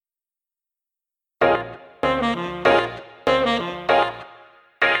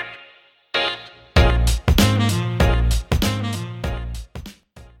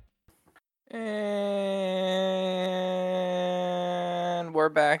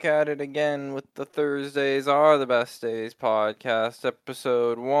back at it again with the Thursdays Are the Best Days podcast,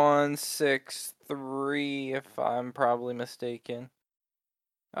 episode 163, if I'm probably mistaken.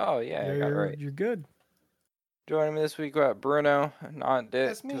 Oh, yeah, I got it right. You're good. Joining me this week, we got Bruno, not Dit,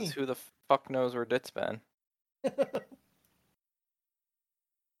 That's me. because who the fuck knows where Dit's been?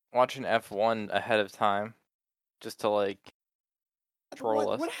 Watching F1 ahead of time, just to, troll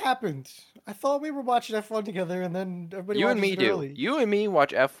us. What happened? I thought we were watching F1 together, and then everybody You and watches me it do. early. You and me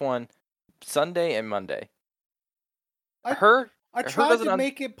watch F1 Sunday and Monday. I Her tried doesn't to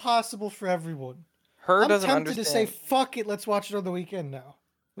make it possible for everyone. her I'm doesn't tempted to say, understand. "Fuck it, let's watch it on the weekend now."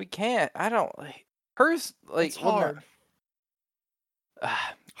 We can't. I don't hers It's hard.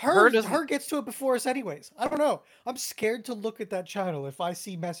 her doesn't Her gets to it before us, anyways. I don't know. I'm scared to look at that channel if I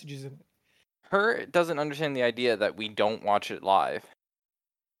see messages in it. her doesn't understand the idea that we don't watch it live.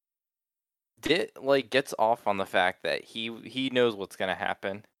 Dit gets off on the fact that he knows what's gonna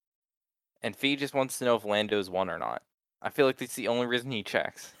happen, and Fee just wants to know if Lando's won or not. I feel like that's the only reason he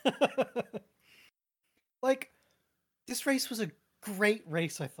checks. Like, this race was a great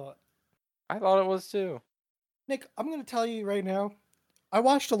race, I thought. I thought it was too. Nick, I'm gonna tell you right now. I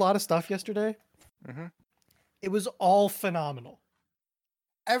watched a lot of stuff yesterday. Mm-hmm. It was all phenomenal.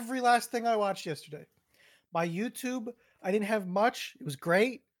 Every last thing I watched yesterday. My YouTube, I didn't have much. It was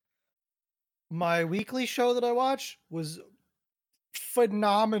great. My weekly show that I watch was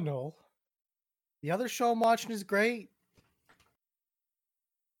phenomenal. The other show I'm watching is great.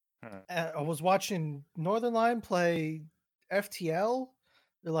 I was watching Northern Line play FTL.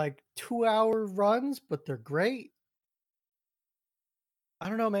 They're like 2-hour runs, but they're great. I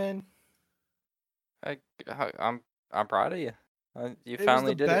don't know, man. I'm proud of you. You It was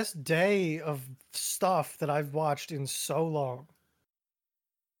finally the did it. best day of stuff that I've watched in so long.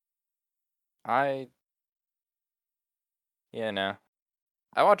 No.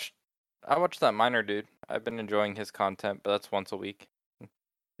 I watched that Miner dude. I've been enjoying his content, but that's once a week.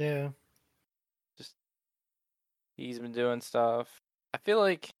 Yeah. Just he's been doing stuff. I feel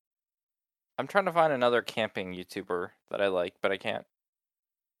like I'm trying to find another camping YouTuber that I like, but I can't.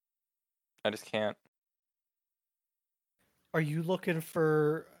 I just can't. Are you looking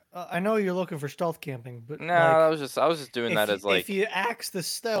for? I know you're looking for stealth camping, but No, like, I was just doing that as if you axe the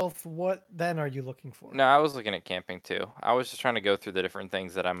stealth, what then are you looking for? No, I was looking at camping too. I was just trying to go through the different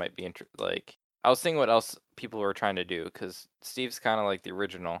things that I might be I was seeing what else people were trying to do because Steve's kind of like the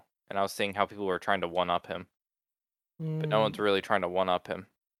original, and I was seeing how people were trying to one up him, but no one's really trying to one up him.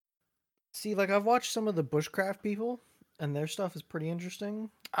 See, like I've watched some of the bushcraft people, and their stuff is pretty interesting.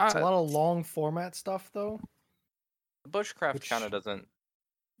 It's a lot of long format stuff, though. Bushcraft kind of doesn't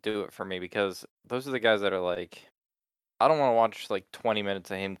do it for me because those are the guys that are like, I don't want to watch like 20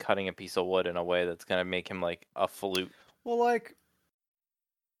 minutes of him cutting a piece of wood in a way that's gonna make him like a flute. Well, like,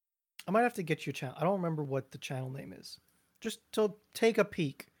 I might have to get you a channel. I don't remember what the channel name is. Just to take a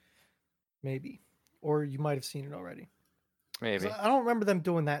peek, maybe, or you might have seen it already. Maybe. I don't remember them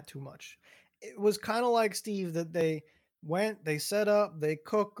doing that too much. It was kind of like Steve that they went, they set up, they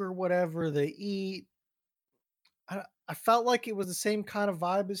cook or whatever, they eat. I felt like it was the same kind of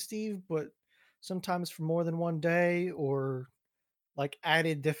vibe as Steve, but sometimes for more than one day, or like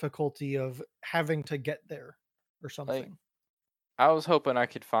added difficulty of having to get there or something. I was hoping I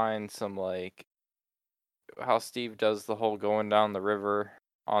could find some like how Steve does the whole going down the river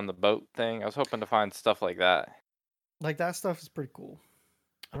on the boat thing. I was hoping to find stuff like that. Like that stuff is pretty cool.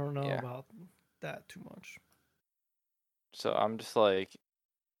 I don't know Yeah. about that too much. So I'm just like,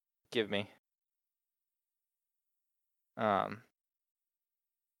 give me.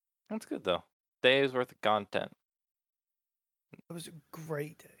 That's good though. Days worth of content. It was a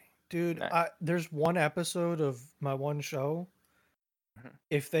great day. Dude, Nah. there's one episode of my one show. Mhm.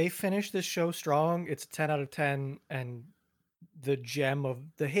 If they finish this show strong, it's a 10 out of 10 and the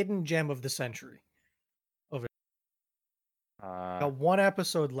hidden gem of the century. Of it. Got one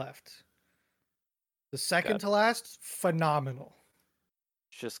episode left. The second to last, phenomenal.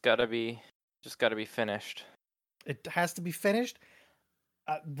 Just gotta be finished. It has to be finished.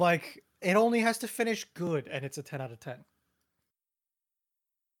 Like it only has to finish good, and it's a 10 out of 10,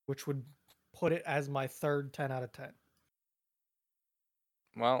 which would put it as my third 10 out of 10.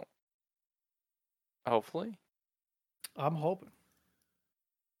 Well, hopefully. I'm hoping.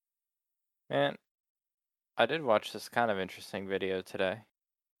 Man, I did watch this kind of interesting video today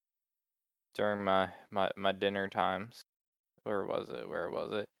during my dinner times. Where was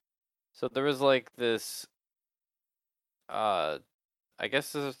it? So there was like this I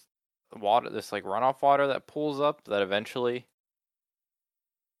guess this water, this like runoff water that pulls up that eventually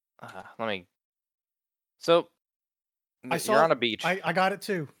so I You're saw on it. a beach. I got it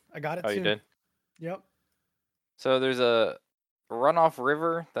too. I got it Oh, you too. did? Yep. So there's a runoff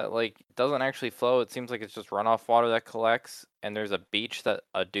river that like doesn't actually flow. It seems like it's just runoff water that collects, and there's a beach that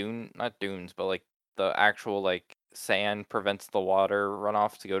a dune, not dunes, but like the actual like sand prevents the water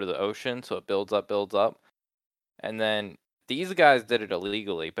runoff to go to the ocean, so it builds up. And then these guys did it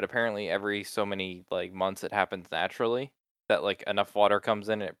illegally, but apparently every so many like months it happens naturally that like enough water comes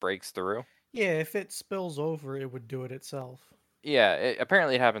in and it breaks through. Yeah, if it spills over, it would do it itself. Yeah,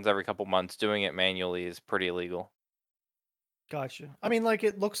 apparently it happens every couple months. Doing it manually is pretty illegal. Gotcha. I mean, like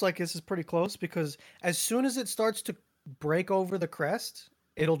it looks like this is pretty close because as soon as it starts to break over the crest,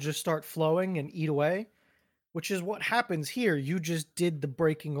 it'll just start flowing and eat away, which is what happens here. You just did the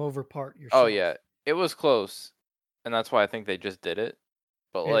breaking over part Oh yourself. yeah, it was close, and that's why I think they just did it.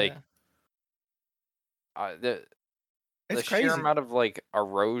 But like, Yeah. the It's sheer crazy. amount of like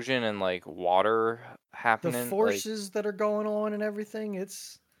erosion and like water The happening, forces that are going on and everything,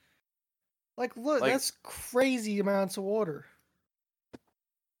 it's like look, like that's crazy amounts of water.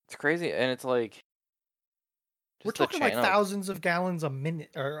 it's crazy, and it's like We're just the talking like channel, thousands of gallons a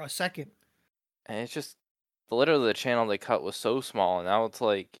minute or a second. and it's just literally the channel they cut was so small, and now it's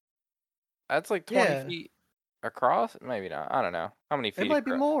like that's like 20 Yeah, feet across. Maybe not. I don't know how many it feet might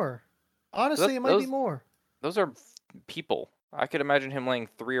be across. more. Honestly, That, it might be more. those are people. I could imagine him laying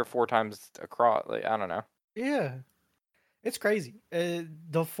 3 or 4 times across. Like I don't know. Yeah. It's crazy.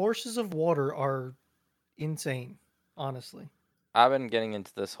 The forces of water are insane, honestly. I've been getting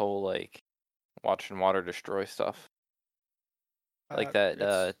into this whole like watching water destroy stuff. Like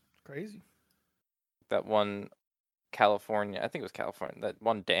It's crazy. that one California, I think it was California, that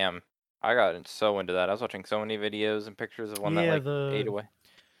one dam. I got so into that. I was watching so many videos and pictures of one that Yeah, like ate away.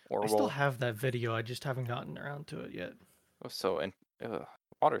 I still Horrible. have that video. I just haven't gotten around to it yet. It was so in ugh,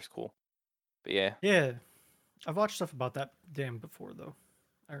 water's cool. But yeah, Yeah, I've watched stuff about that dam before though.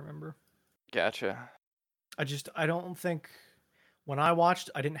 I remember. gotcha. I don't think when I watched,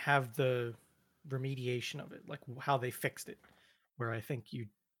 I didn't have the remediation of it, like how they fixed it, where I think you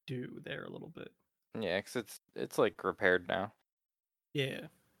do there a little bit. Yeah, 'cause it's like repaired now. Yeah.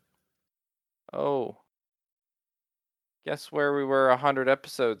 Oh, guess where we were 100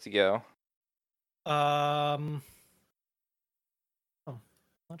 episodes ago? Um. Oh,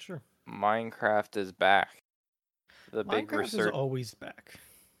 not sure. Minecraft is back. The big Minecraft is resurg. always back.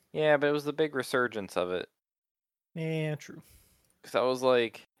 Yeah, but it was the big resurgence of it. Yeah, true. 'Cause I was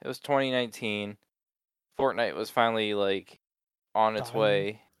like, it was 2019. Fortnite was finally like on its Dying.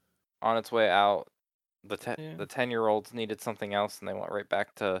 way, on its way out. Yeah. The 10-year-olds needed something else, and they went right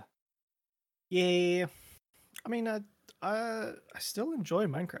back to. Yeah. I mean, I still enjoy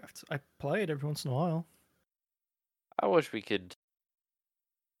Minecraft. I play it every once in a while. I wish we could.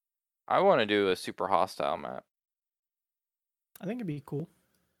 I want to do a super hostile map. I think it'd be cool.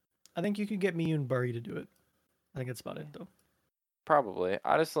 I think you could get me and Burry to do it. I think that's about it though. Probably.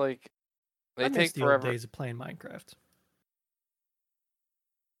 I just like I they miss take the old forever. days of playing Minecraft.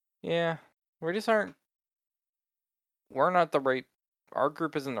 Yeah, we just aren't. We're not the right. Our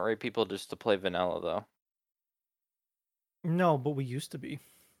group isn't the right people just to play vanilla though. No, but we used to be.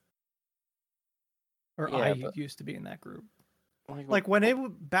 Or I Yeah, but used to be in that group. like, Like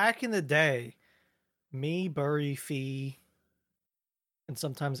when back in the day, me, Burry, Fee, and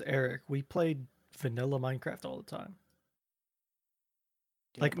sometimes Eric, we played vanilla Minecraft all the time.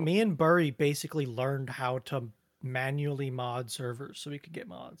 yeah, Like but me and Burry basically learned how to manually mod servers so we could get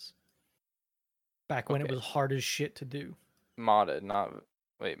mods. Back when it okay, was hard as shit to do. modded, not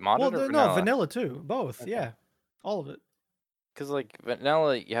wait, Well, modded or no, vanilla? vanilla too. Both, Okay. yeah. All of it. Cause like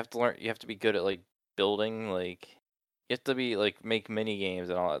vanilla, you have to learn. You have to be good at like building. Like you have to be like make mini games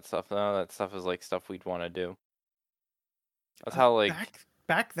and all that stuff. None of that stuff is like stuff we'd want to do. That's how like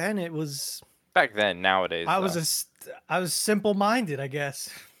Back then it was back then. Nowadays I was though, I was simple-minded, I guess.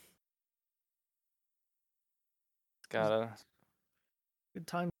 it's got a Good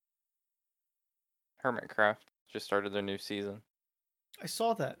time. Hermitcraft just started their new season. I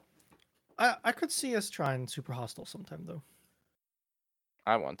saw that. I could see us trying Super Hostile sometime though.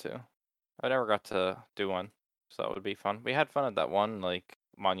 I want to. I never got to do one, so that would be fun. We had fun at that one like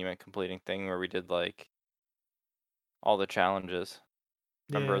monument completing thing where we did like all the challenges.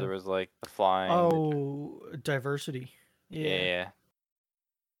 Remember Yeah. there was like the flying. Oh, diversity. Yeah. Yeah.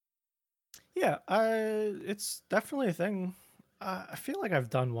 Yeah, it's definitely a thing. I feel like I've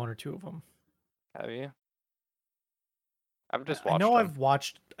done one or two of them. Have you? I've just I watched know them.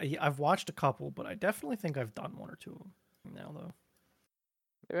 I've watched a couple, but I definitely think I've done one or two of them now though.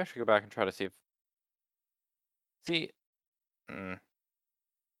 Maybe I should go back and try to see if. See, mm,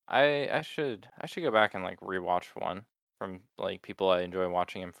 I should go back and like rewatch one from like people I enjoy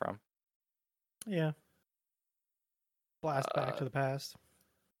watching him from. Yeah. Blast back to the past.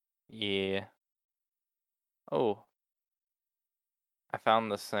 Yeah. Oh, I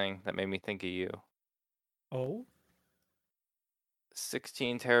found this thing that made me think of you. Oh,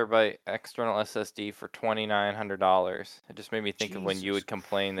 16 terabyte external SSD for $2,900. It just made me think of when you Jesus would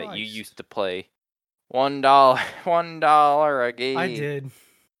complain that you Christ. used to play $1, $1 a I gig. did.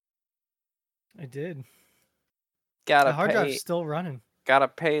 I did. Gotta The hard drive's pay, still running. gotta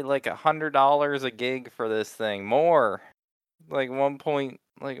pay like $100 a gig for this thing. More, like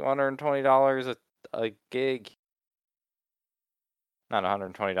 $120 a gig. Not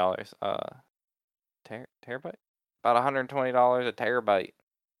 $120. Terabyte. About $120 a terabyte.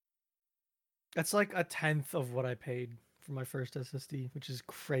 That's like a tenth of what I paid for my first SSD, which is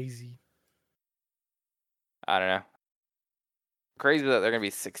crazy. I don't know. Crazy that they're gonna be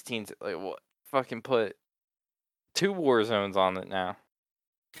 16. Like what? Fucking put 2 war zones on it now.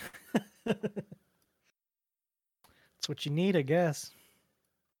 That's what you need, I guess.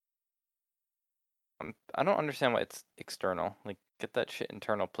 I don't understand why it's external. Like, get that shit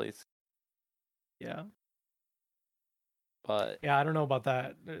internal, please. Yeah. But Yeah, I don't know about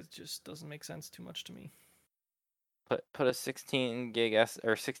that. It just doesn't make sense too much to me. put a 16 gig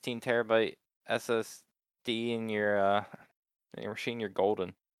or 16 terabyte SSD in your machine. You're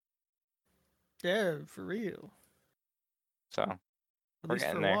golden. Yeah, for real. So At we're least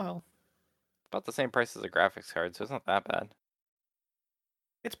for getting a there. while. About the same price as a graphics card, so it's not that bad.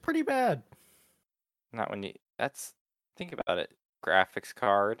 It's pretty bad. Not when you. Think about it. Graphics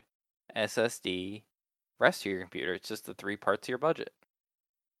card, SSD, rest of your computer. It's just the 3 parts of your budget.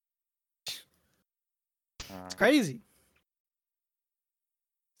 It's crazy.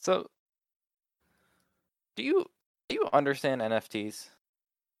 So, do you understand NFTs?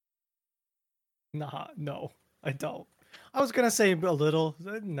 Nah, no, I don't. I was gonna say a little.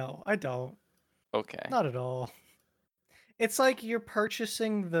 No, I don't. Okay. Not at all. It's like you're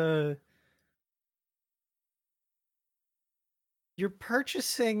purchasing the. You're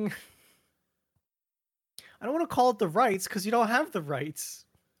purchasing. I don't want to call it the rights because you don't have the rights.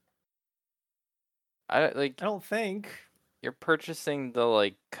 I I don't think. you're purchasing the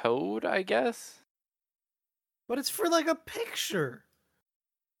like code, I guess. But it's for like a picture.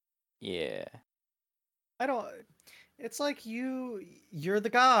 Yeah. I don't. It's like you're the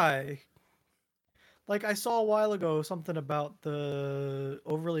guy. Like I saw a while ago something about the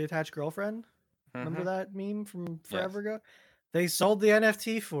overly attached girlfriend. Remember Mhm. that meme from Yes. forever ago? They sold the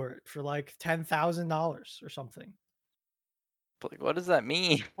NFT for it for like $10,000 or something. But like, what does that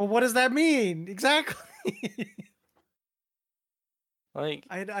mean? Well, what does that mean exactly? Like,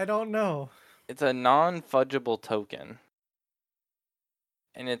 I don't know. it's a non-fudgeable token,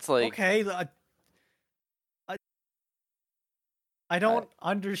 and it's like Okay, I I, don't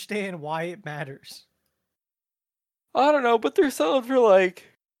understand why it matters. I don't know, but they're selling for like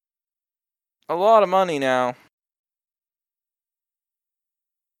a lot of money now.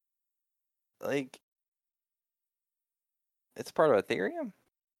 Like, it's part of Ethereum.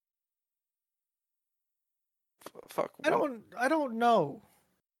 Fuck. I don't know.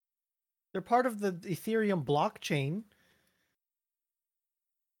 They're part of the Ethereum blockchain,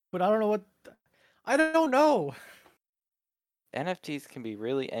 but I don't know what. I don't know. NFTs can be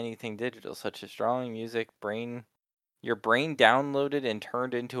really anything digital, such as drawing, music, your brain downloaded and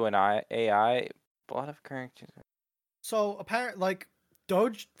turned into an AI. A lot of current. So apparently, like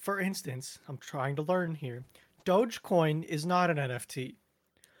Doge, for instance, I'm trying to learn here. Dogecoin is not an NFT,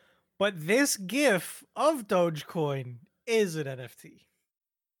 but this GIF of Dogecoin is an NFT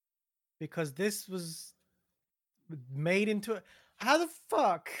because this was made into a. How the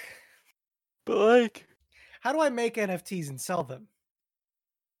fuck? But like, How do I make NFTs and sell them?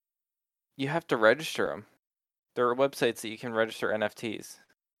 you have to register them. There are websites that you can register NFTs.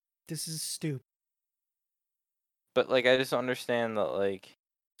 This is stupid. But like, I just don't understand that. Like,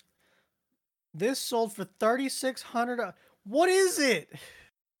 This sold for $3,600. What is it?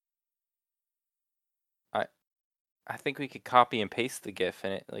 I think we could copy and paste the GIF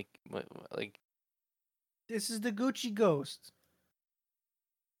and it like This is the Gucci Ghost.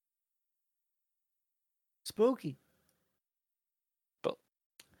 Spooky. but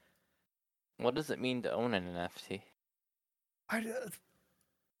what does it mean to own an NFT? I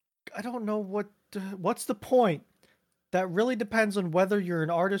don't know what's the point. That really depends on whether you're an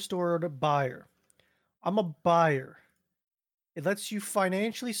artist or a buyer. I'm a buyer. It lets you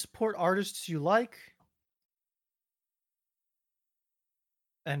financially support artists you like.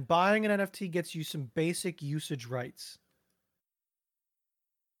 And buying an NFT gets you some basic usage rights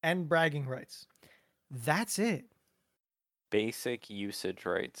and bragging rights. That's it. Basic usage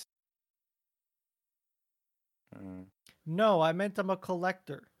rights. No, I meant I'm a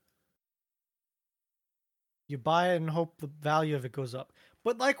collector. You buy it and hope the value of it goes up.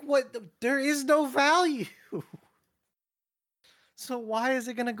 But like what? There is no value. So why is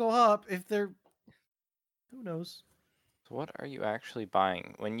it going to go up if they're... Who knows? So what are you actually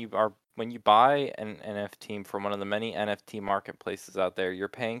buying? When you buy an NFT from one of the many NFT marketplaces out there, you're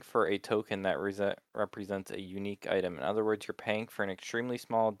paying for a token that represents a unique item. In other words, you're paying for an extremely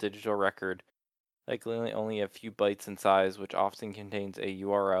small digital record, likely only a few bytes in size, which often contains a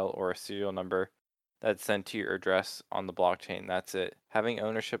URL or a serial number that's sent to your address on the blockchain. That's it. Having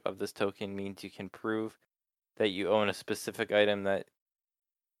ownership of this token means you can prove that you own a specific item, that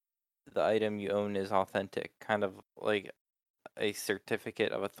the item you own is authentic, kind of like a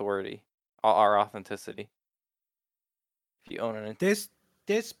certificate of authority, our authenticity. If you own it,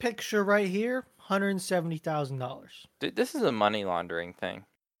 This picture right here, $170,000. this is a money laundering thing.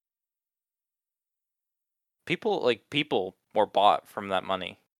 People were bought from that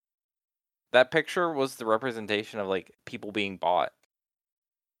money. That picture was the representation of like people being bought,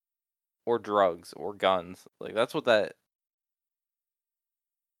 or drugs, or guns. Like that's what that.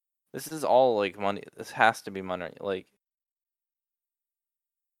 This is all like money. This has to be money. Like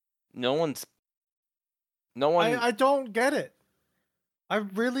no one. I don't get it. I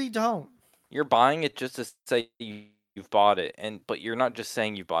really don't. You're buying it just to say you've bought it, but you're not just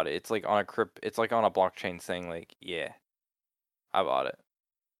saying you bought it. It's like on a it's like on a blockchain saying like, yeah, I bought it.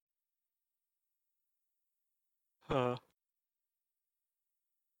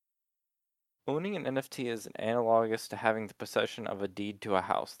 Owning an NFT is analogous to having the possession of a deed to a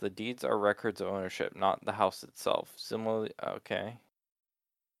house. The deeds are records of ownership, not the house itself. Similarly, okay.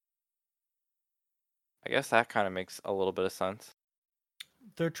 I guess that kind of makes a little bit of sense.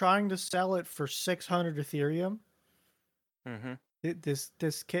 They're trying to sell it for 600 Ethereum. Mm-hmm.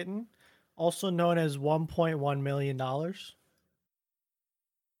 This kitten, also known as $1.1 million.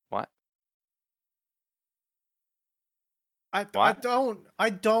 What? I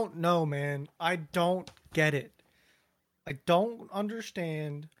don't know, man. I don't get it. I don't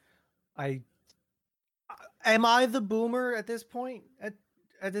understand. I Am I the boomer at this point?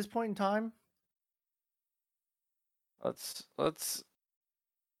 At this point in time? Let's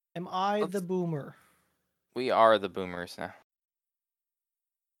Am I the boomer? We are the boomers now.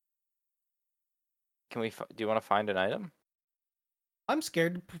 Can we do you want to find an item? I'm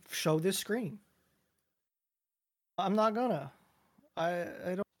scared to show this screen. I'm not gonna. I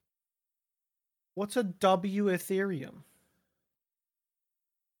don't. What's a W Ethereum?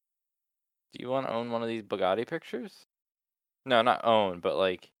 Do you want to own one of these Bugatti pictures? No, not own, but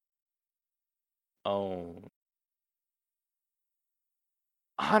like own.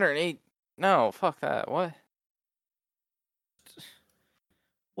 108. No, fuck that. What?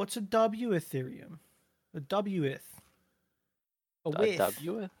 What's a W Ethereum? A Wth. A width.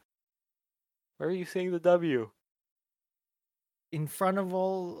 W? Where are you seeing the W? In front of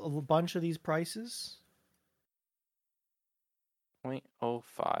a bunch of these prices?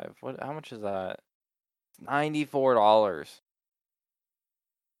 0.05. What? How much is that? $94.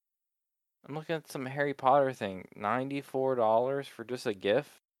 I'm looking at some Harry Potter thing. $94 for just a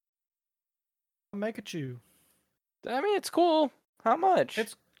GIF? Mekachu. I mean, it's cool. How much?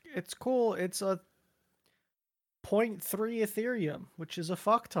 It's cool. It's a 0.3 Ethereum, which is a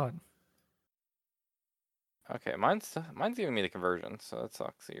fuck ton. Okay, mine's giving me the conversion, so that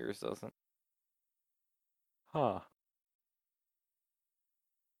sucks. Yours doesn't. Huh.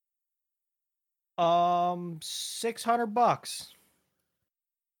 600 bucks.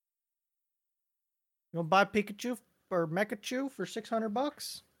 You want to buy Pikachu or Mekachu for 600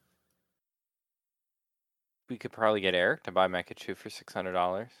 bucks? We could probably get Eric to buy Mekachu for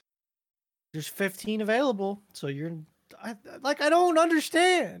 $600. There's 15 available, so I don't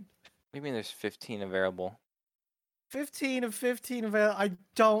understand. What do you mean there's 15 available? 15 of 15 available. I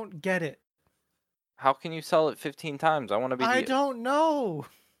don't get it. How can you sell it 15 times? I want to be I don't know.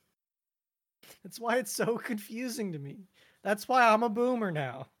 That's why it's so confusing to me. That's why I'm a boomer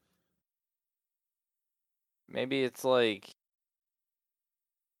now. Maybe it's like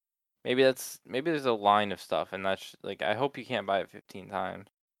maybe there's a line of stuff, and that's like I hope you can't buy it 15 times.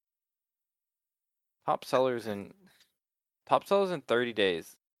 Top sellers in 30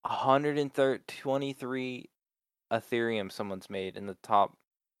 days. 123 Ethereum someone's made in the top.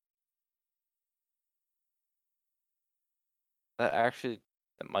 That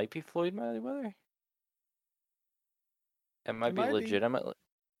might be Floyd Mayweather. It might be legitimate.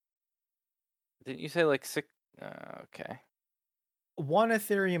 Didn't you say like 6? Okay. 1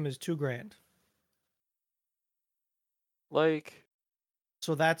 Ethereum is $2,000. Like,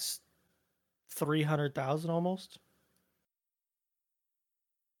 So that's 300,000 almost.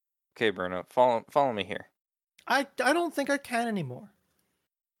 okay, Bruno, follow me here. I don't think I can anymore.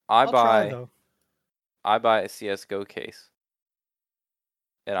 I I'll try buy though. I buy a CS:GO case,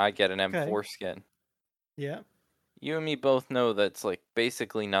 and I get an Okay. M4 skin. Yeah. You and me both know that's like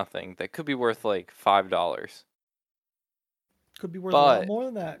basically nothing. That could be worth like $5. Could be worth a lot But more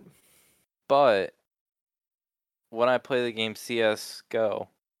than that. but when I play the game CS:GO,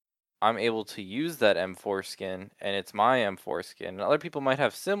 I'm able to use that M4 skin, and it's my M4 skin. And other people might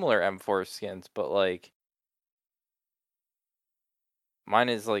have similar M4 skins, but like mine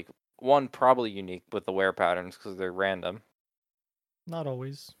is like one probably unique with the wear patterns because they're random. Not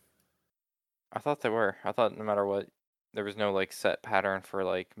always. I thought they were. I thought no matter what, there was no like set pattern for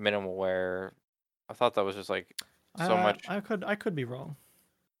like minimal wear. I thought that was just like so much. I could be wrong.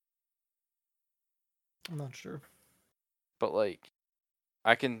 I'm not sure. But like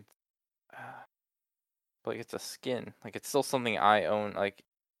I can, like it's a skin. Like it's still something I own. Like,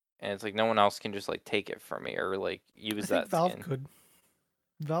 and it's like no one else can just like take it from me or like I use think that Valve skin. could.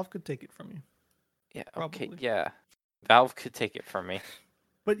 Valve could take it from you. Yeah. Okay. Probably. Yeah. Valve could take it from me.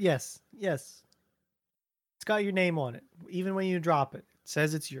 But yes. It's got your name on it. Even when you drop it, it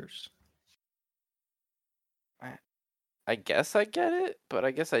says it's yours. I guess I get it, but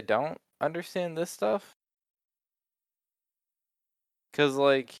I guess I don't understand this stuff. Cause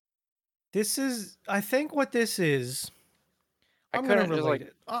like I think what this is, I I'm going to couldn't just relate like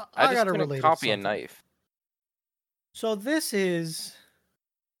it. I I got just to couldn't relate it to copy a something. knife. So this is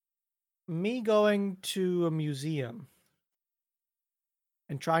me going to a museum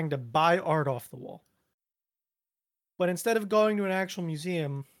and trying to buy art off the wall. But instead of going to an actual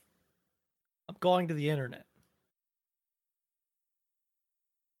museum, I'm going to the internet.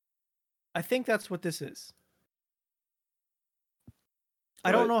 I think that's what this is.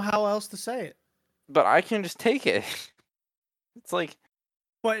 I don't But know how else to say it. but I can just take it. It's like,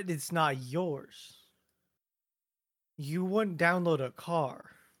 But it's not yours. You wouldn't download a car.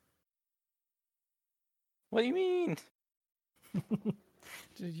 what do you mean?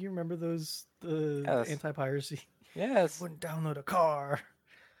 Did you remember those the Yes. anti-piracy? Yes. Wouldn't download a car.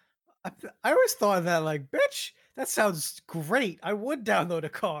 I always thought that like, bitch, that sounds great. I would download a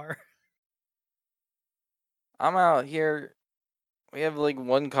car. I'm out here. We have like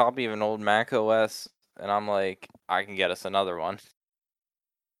one copy of an old Mac OS, and I'm like, I can get us another one.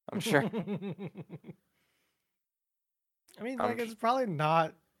 I'm sure. I mean, I'm like, it's probably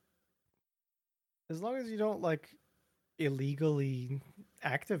not, as long as you don't like illegally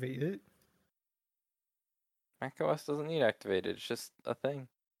activate it. Mac OS doesn't need activated. It's just a thing.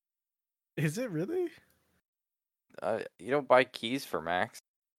 Is it really? You don't buy keys for Macs.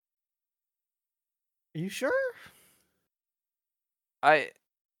 Are you sure? I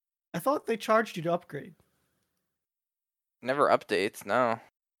I thought they charged you to upgrade. never updates. No,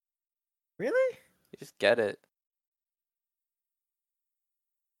 Really? you just get it.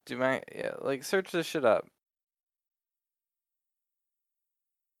 Like search this shit up.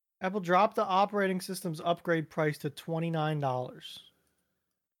 Apple dropped the operating system's upgrade price to $29.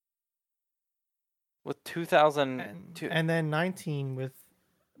 With 2000, And then 19 with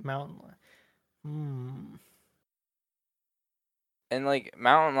Mountain Lion. and like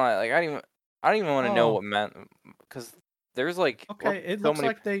Mountain Lion, like I don't even want to know Oh. what meant because there's like Okay, it so looks many.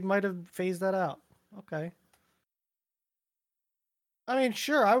 like they might have phased that out. Okay. I mean,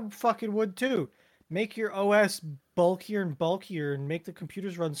 sure, I fucking would too. Make your OS bulkier and bulkier and make the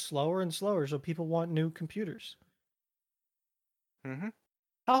computers run slower and slower so people want new computers. Mm-hmm.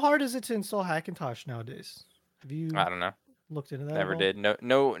 How hard is it to install Hackintosh nowadays? Have you I don't know. looked into that Never at all? did.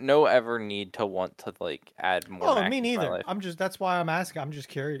 No ever need to want to like add more Oh, Mac me into my neither. life. That's why I'm asking. I'm just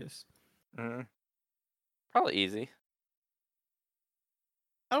curious. Mm-hmm. Probably easy.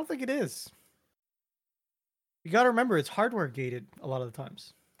 I don't think it is. You got to remember it's hardware gated a lot of the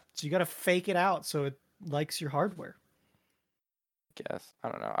times. So you got to fake it out so it likes your hardware. Guess. I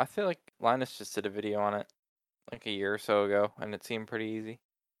don't know. I feel like Linus just did a video on it like a year or so ago, and it seemed pretty easy.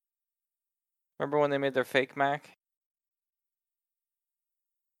 Remember when they made their fake Mac?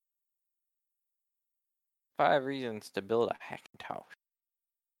 5 reasons to build a Hackintosh.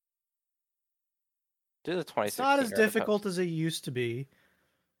 Do the 2016 It's not as Reddit difficult post. as it used to be,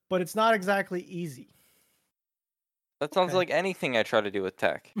 but it's not exactly easy. That sounds Okay. like anything I try to do with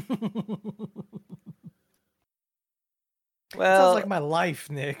tech. Well, sounds like my life,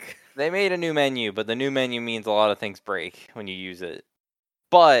 Nick. they made a new menu, but the new menu means a lot of things break when you use it.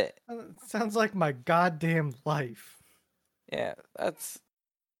 But sounds like my goddamn life. yeah, that's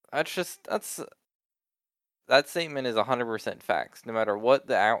that statement is 100% facts. No matter what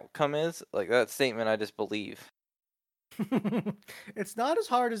the outcome is, like that statement, I just believe. It's not as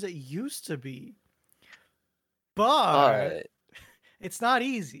hard as it used to be, but But it's not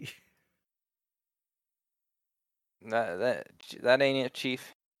easy. that ain't it,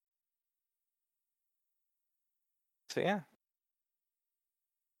 Chief. So yeah,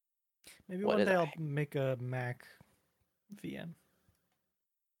 Maybe what one did day I? I'll make a Mac VM.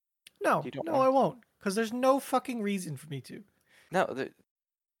 No, You don't no, I want? won't, because there's no fucking reason for me to. No,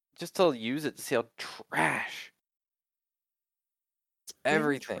 just to use it to see how trash Been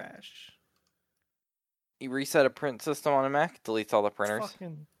everything. trash. You reset a print system on a Mac, deletes all the printers.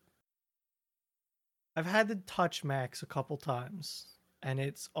 Fucking. I've had to touch Macs a couple times, and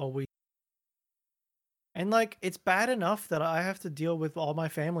it's always. And like, it's bad enough that I have to deal with all my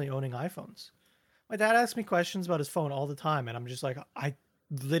family owning iPhones. My dad asks me questions about his phone all the time, and I'm just like, I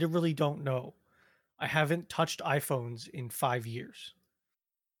literally don't know. I haven't touched iPhones in 5 years.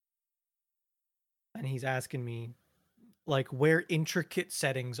 And he's asking me, like, where intricate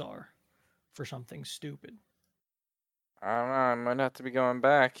settings are for something stupid. I don't know. I might have to be going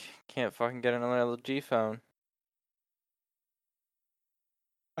back. Can't fucking get another LG phone.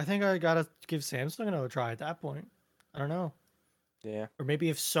 I think I gotta give Samsung another try at that point. I don't know. Yeah. Or maybe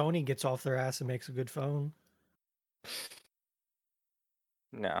if Sony gets off their ass and makes a good phone.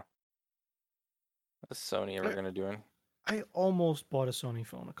 No. Is Sony ever gonna do anything? I almost bought a Sony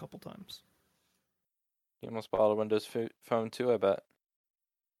phone a couple times. You almost bought a Windows phone too, I bet.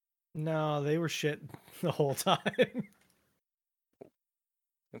 No, they were shit the whole time.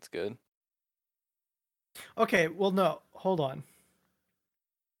 That's good. Okay, well, no, hold on.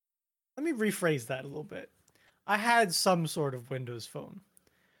 Let me rephrase that a little bit. I had some sort of Windows phone,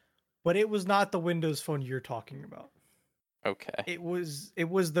 but it was not the Windows phone you're talking about. Okay. It was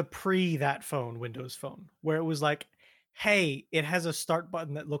the pre that phone Windows phone where it was like, hey, it has a start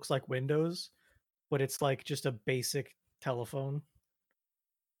button that looks like Windows, but it's like just a basic telephone.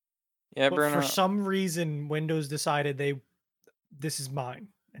 Yeah, But for Bruno. some reason, Windows decided this is mine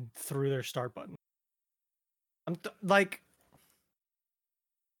and threw their start button. Like,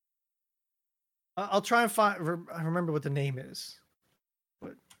 I'll try and remember what the name is.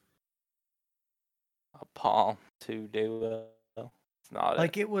 But A Palm to do. It's not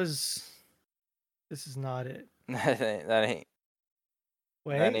like it. it was. This is not it. That ain't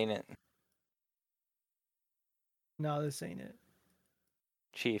Wait, it. no, this ain't it.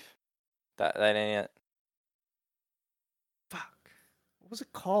 Chief. That ain't it. Fuck. What was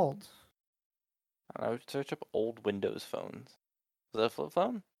it called? I don't know. Search up old Windows phones. Was that a flip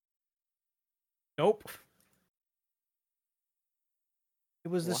phone? Nope. It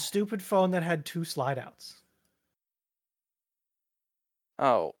was the What? stupid phone that had two slide outs.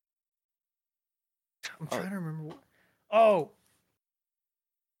 Oh. I'm Oh. trying to remember what. Oh,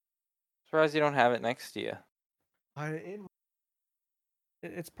 Surprised you don't have it next to you.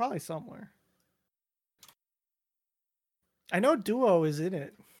 it's probably somewhere. I know Duo is in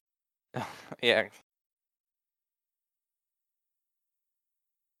it. Yeah.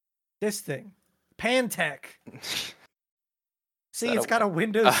 This thing, Pantech. See, that it's a- got a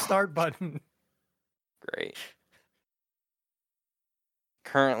Windows Oh. start button. Great.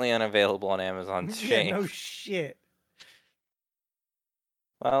 Currently unavailable on Amazon. Yeah, Shame. no shit.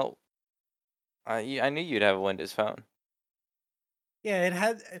 Well, I knew you'd have a Windows phone. Yeah, it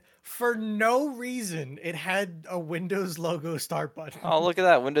had for no reason. It had a Windows logo start button. Oh, look at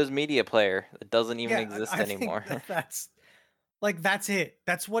that Windows Media Player that doesn't even Yeah, exist I anymore. think that's like that's it.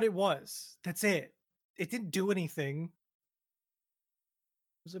 That's what it was. That's it. It didn't do anything. It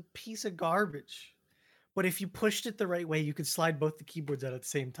was a piece of garbage. But if you pushed it the right way, you could slide both the keyboards out at the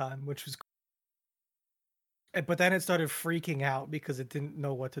same time, which was but then it started freaking out because it didn't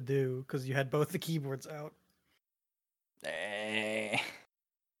know what to do because you had both the keyboards out.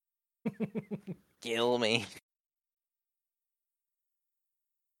 Kill me.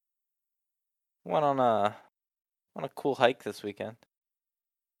 Went on a cool hike this weekend.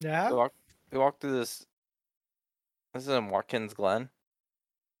 Yeah, We walked through this. This is in Watkins Glen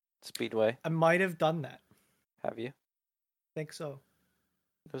Speedway. I might have done that. Have you? Think so.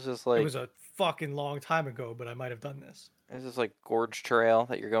 It was just It like was a fucking long time ago, but I might have done this. there's this like gorge trail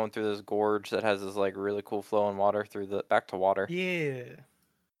that you're going through this gorge that has this like really cool flowing water through the back to water. Yeah,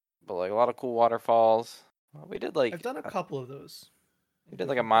 But like a lot of cool waterfalls. We did like I've done a couple of those. we In did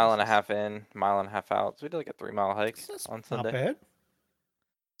like a different mile and a places. half in, mile and a half out. So we did like a 3 mile hike That's on not Sunday. bad.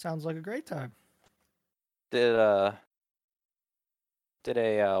 Sounds like a great time. Did a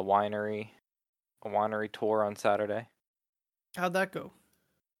winery tour on Saturday. How'd that go?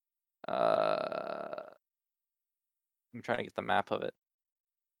 I'm trying to get the map of it.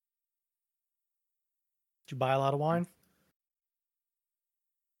 Did you buy a lot of wine?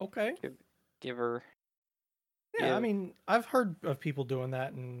 Okay. Give, give her, Yeah, I give. mean, I've heard of people doing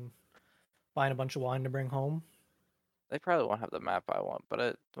that and buying a bunch of wine to bring home. They probably won't have the map I want,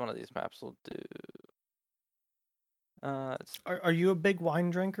 but one of these maps will do. It's. Are you a big wine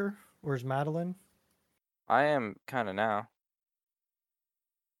drinker? Where's Madeline? I am kind of now.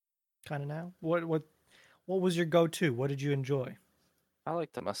 Kind of now. What was your go-to? What did you enjoy? I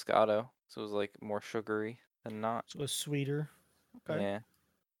like the Moscato, so it was like more sugary than not. So it's sweeter. Okay. Yeah.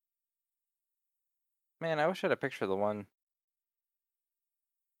 Man, I wish I had a picture of the one.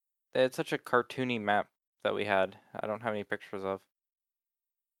 They had such a cartoony map that we had. I don't have any pictures of.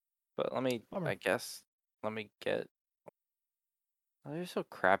 But Bummer. I guess, let me get. Oh, they're so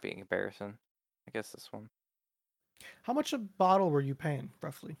crappy in comparison. I guess this one. How much a bottle were you paying,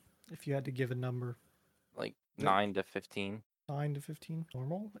 roughly? If you had to give a number. Like Is it 9 to 15. 9 to 15?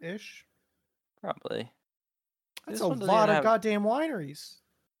 Normal-ish? Probably. That's a This one doesn't even lot of have. goddamn wineries.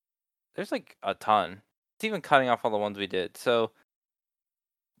 There's like a ton. It's even cutting off all the ones we did. So,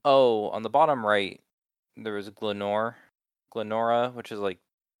 oh, on the bottom right, there was Glenora, which is like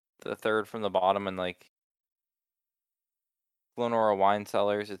the third from the bottom, and like Glenora Wine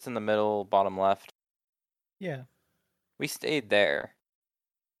Cellars. It's in the middle, bottom left. Yeah. We stayed there.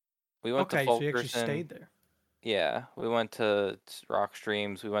 We went to Okay, so you actually Fulkerson. stayed there. Yeah, we went to Rock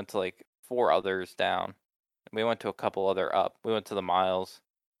Streams. We went to like 4 others down. We went to a couple other up. We went to the Miles.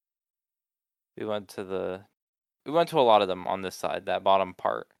 We went to the. We went to a lot of them on this side, that bottom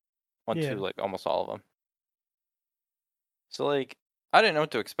part. Went to Yeah. like almost all of them. So like, I didn't know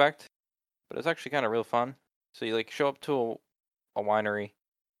what to expect, but it's actually kind of real fun. So you like show up to a winery.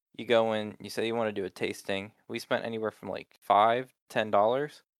 You go in. You say you want to do a tasting. We spent anywhere from like $5,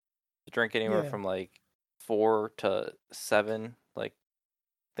 $10 to drink anywhere Yeah. from like 4 to 7 like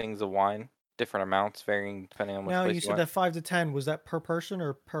things of wine, different amounts, varying depending on which Now, place you you said went. that 5 to 10, was that per person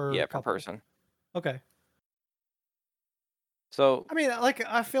or per Yeah, per couple? person. Okay. So I mean, like,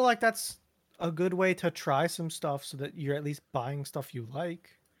 I feel like that's a good way to try some stuff so that you're at least buying stuff you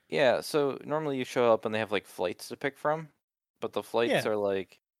like. yeah, so normally you show up and they have like flights to pick from, but the flights Yeah. are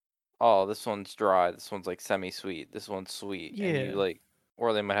like, oh, this one's dry, this one's like semi-sweet, this one's sweet, and you Yeah. like,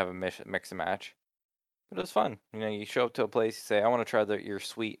 or they might have a mix and match. But it was fun. You show up to a place, you say, I want to try your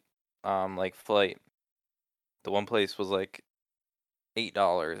sweet, like flight. The one place was like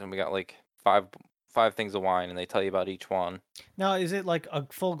 $8, and we got like five things of wine, and they tell you about each one. Now, is it like a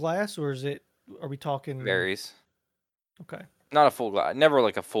full glass or are we talking? Varies. Okay. Not a full glass, never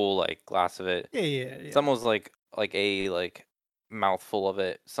like a full like glass of it. Yeah, yeah, yeah. Some was like a like mouthful of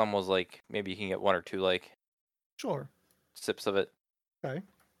it. Some was like maybe you can get 1 or 2 like Sure. sips of it. Okay.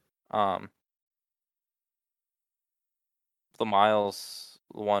 Um, the Miles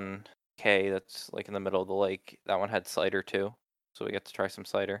 1K that's like in the middle of the lake. That one had cider too, so we get to try some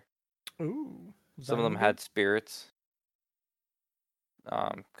cider. Ooh. Was Some that of them any good? had spirits,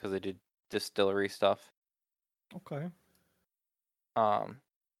 because they did distillery stuff. Okay. Um,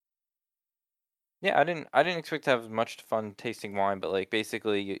 yeah, I didn't expect to have much fun tasting wine, but like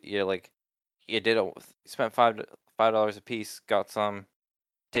basically you like you did a spent $5 a piece, got some,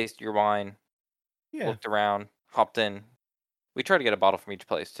 tasted your wine, Yeah. looked around, hopped in. We tried to get a bottle from each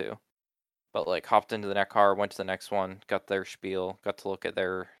place too, but like hopped into the next car, went to the next one, got their spiel, got to look at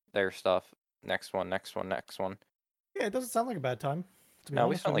their stuff. Next one, next one, next one. Yeah, it doesn't sound like a bad time, to be No,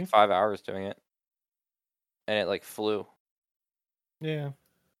 we honest spent with like you. 5 hours doing it, and it like flew. Yeah.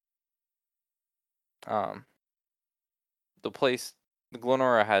 Um, the place, the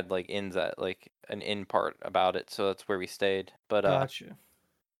Glenora had like inns at like an inn part about it, so that's where we stayed. But Gotcha.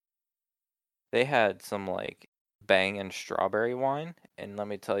 they had some like Bang and strawberry wine, and let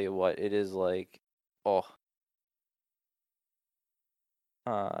me tell you what, it is like, oh,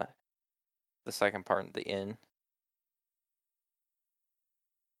 uh, the second part, the inn.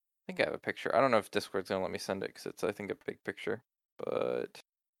 I think I have a picture. I don't know if Discord's gonna let me send it because it's I think a big picture, but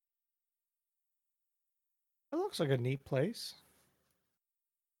It looks like a neat place.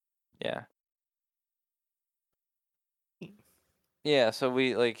 yeah, Neat. yeah. So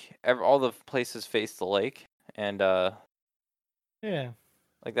we like all the places face the lake, and Yeah.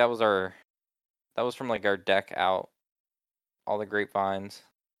 like that was from like our deck out, all the grapevines,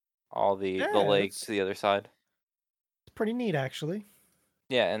 all the Yeah, lake that's to the other side. pretty neat, actually.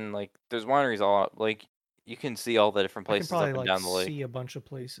 Yeah, and like there's wineries all like you can see all the different I can places probably up and like down the lake. see a bunch of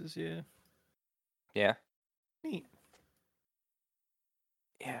places. Yeah. Yeah, Neat.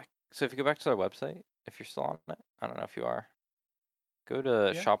 yeah. So if you go back to their website, if you're still on it, I don't know if you are. Go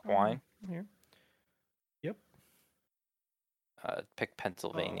to Yeah. Shop I'm Wine. here. Yep. Pick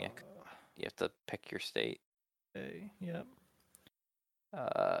Pennsylvania. You have to pick your state. Okay, yep.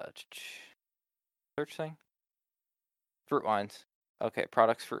 Search thing. Fruit wines. Okay,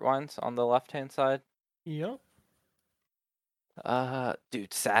 products, fruit wines on the left-hand side. Yep.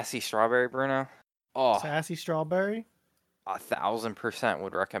 Dude, sassy strawberry, Bruno. Oh, Sassy strawberry. 1,000%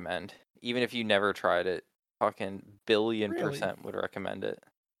 would recommend. Even if you never tried it, fucking billion Really? percent would recommend it.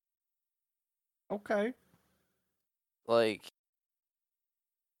 Okay. Like,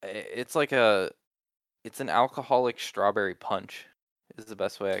 it's like it's an alcoholic strawberry punch. Is the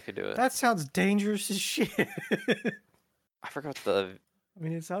best way I could do it. That sounds dangerous as shit. I forgot the. I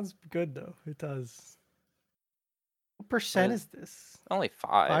mean, it sounds good though. It does. What percent is this? Only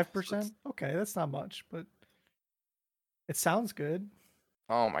 5. 5%? Okay, that's not much, but it sounds good.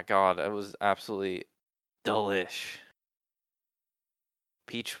 Oh my god, it was absolutely delish.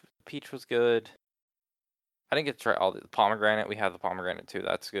 Peach was good. I didn't get to try all the pomegranate. We had the pomegranate too.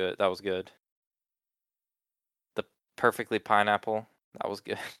 That's good. That was good. The perfectly pineapple. That was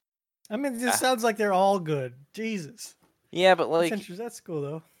good. I mean, this sounds like they're all good. Jesus. Yeah, but like, that's cool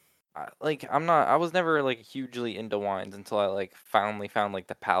though. I was never like hugely into wines until I like finally found like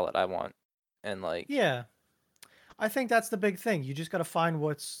the palate I want, and like. Yeah, I think that's the big thing. You just got to find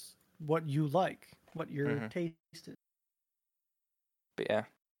what you like, what your taste is. But yeah,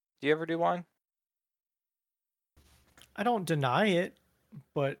 do you ever do wine? I don't deny it,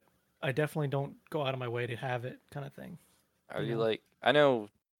 but I definitely don't go out of my way to have it, kind of thing. Are you like? I know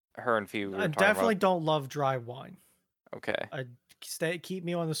her and Fee were I talking definitely about. don't love dry wine. Okay. Keep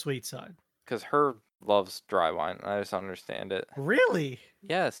me on the sweet side. Because her loves dry wine. I just don't understand it. Really?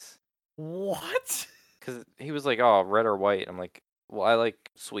 Yes. What? Because he was like, "Oh, red or white." I'm like, "Well, I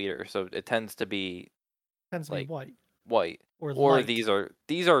like sweeter, so it tends to be like white. White Or light. These are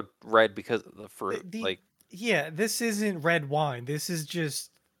red because of the fruit. Yeah, this isn't red wine. This is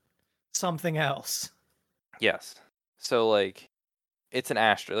just something else. Yes. So like, it's an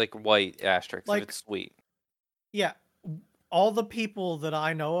asterisk, like white asterisk. Like, if it's sweet. Yeah, all the people that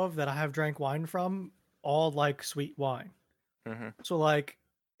I know of that I have drank wine from all like sweet wine. Mm-hmm. So like,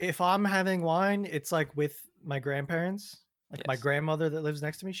 if I'm having wine, it's like with my grandparents. Like my grandmother that lives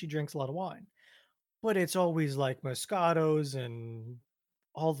next to me, she drinks a lot of wine, but it's always like Moscatos and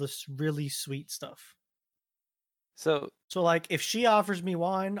all this really sweet stuff. So like, if she offers me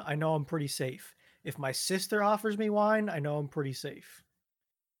wine, I know I'm pretty safe. If my sister offers me wine, I know I'm pretty safe.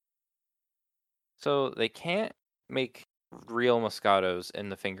 So they can't make real Moscatos in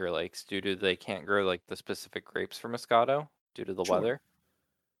the Finger Lakes due to they can't grow like the specific grapes for Moscato due to the weather.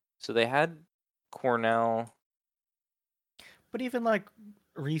 So they had Cornell. But even like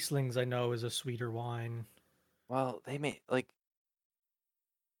Rieslings, I know, is a sweeter wine. Well, they made like.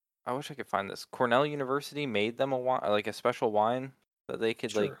 I wish I could find this. Cornell University made them a wine, like a special wine that they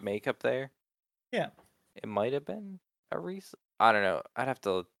could like make up there. Yeah. It might have been a Riesling. I don't know. I'd have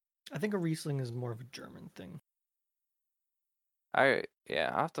to. I think a Riesling is more of a German thing. I'll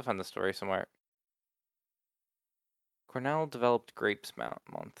have to find the story somewhere. Cornell developed grapes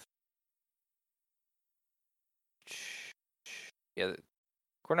month. Yeah,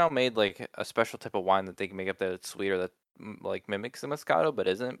 Cornell made like a special type of wine that they can make up there that's sweeter that like mimics the Moscato but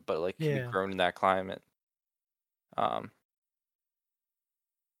isn't, but like can be grown in that climate.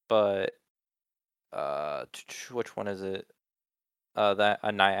 But which one is it? That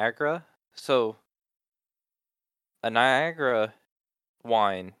a Niagara. So a Niagara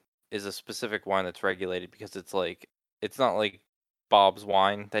wine is a specific wine that's regulated because it's like it's not like Bob's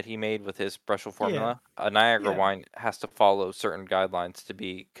wine that he made with his special formula. A Niagara wine has to follow certain guidelines to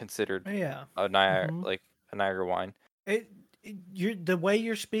be considered a Niagara wine. The way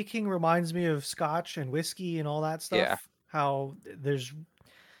you're speaking reminds me of Scotch and whiskey and all that stuff. Yeah. How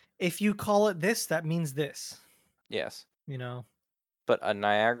if you call it this, that means this. Yes. You know. But a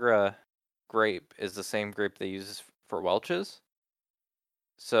Niagara grape is the same grape they use for Welch's.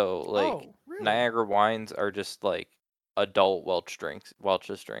 So like really? Niagara wines are just like adult Welch's drinks.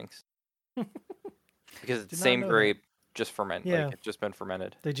 Because it's the same grape, just fermented. Yeah. Like it's just been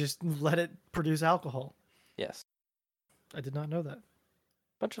fermented. They just let it produce alcohol. Yes. I did not know that.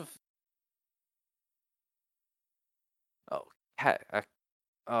 Bunch of I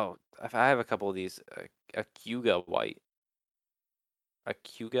have a couple of these. A Cayuga white. A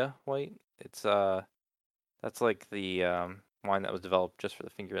Cayuga white. It's that's like the wine that was developed just for the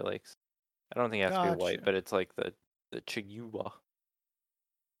Finger Lakes. I don't think it has to be white, but it's like the Cayuga.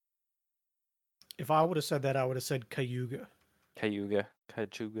 If I would have said that, I would have said Cayuga. Cayuga.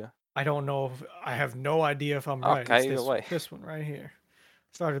 I don't know if I have no idea if I'm right. Cayuga white. This one right here.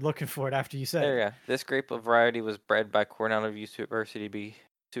 Started looking for it after you said There it. you go. This grape of variety was bred by Cornell University to be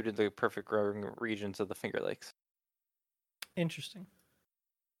suited the perfect growing regions of the Finger Lakes. Interesting.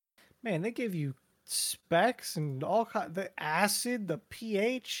 Man, they give you specs and all kind, the acid, the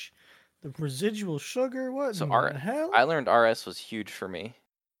pH, the residual sugar. What So in the hell? I learned RS was huge for me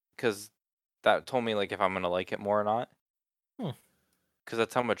because that told me like if I'm gonna like it more or not. Hmm. Because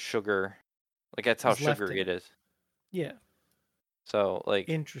that's how much sugar, like that's how Is left sugary in it it. is. Yeah. So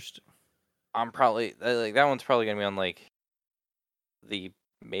like Interesting. I'm probably like that one's probably gonna be on like the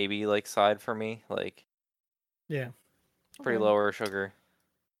maybe like side for me, like Yeah. pretty Okay. lower sugar,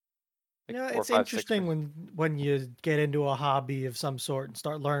 like Yeah, four, it's five, six interesting percent. when you get into a hobby of some sort and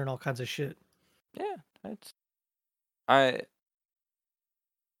start learning all kinds of shit. Yeah, it's I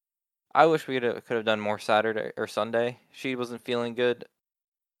I wish we could have done more Saturday or Sunday. She wasn't feeling good.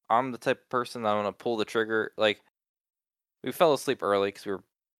 I'm the type of person that I'm gonna pull the trigger. Like we fell asleep early because we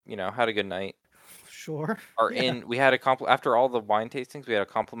were, had a good night. Sure. Yeah. We had after all the wine tastings, we had a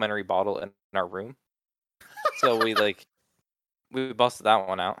complimentary bottle in our room. So we busted that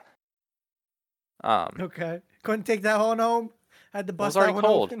one out. Um, Okay. Couldn't take that one home. Had to it was bust that already one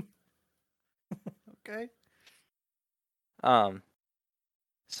cold. open. Okay. Um,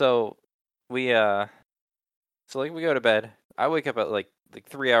 so we we go to bed. I wake up at like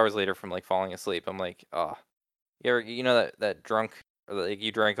 3 hours later from like falling asleep. I'm like, oh, you know that drunk or like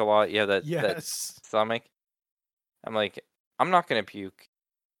you drank a lot. You have that Yes. stomach. I'm like, I'm not gonna puke.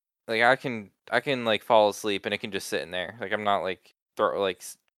 Like I can like fall asleep and it can just sit in there. Like I'm not like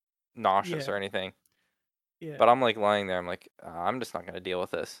nauseous Yeah. or anything. Yeah. But I'm like lying there. I'm like, I'm just not gonna deal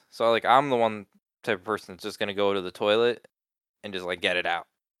with this. So like I'm the one type of person that's just gonna go to the toilet and just like get it out,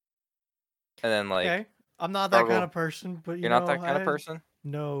 and then like Okay. I'm not that kind gargle. of person, but You're not that kind of I person,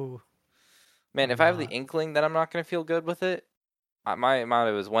 no, man. If I'm I have the not. inkling that I'm not gonna feel good with it, my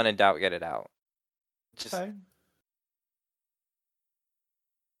motto is when in doubt, get it out. Just Okay.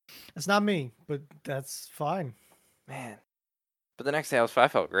 It's not me, but that's fine. man. But the next day I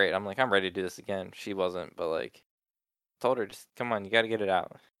felt great. I'm like, I'm ready to do this again. She wasn't, but like told her, just come on, you got to get it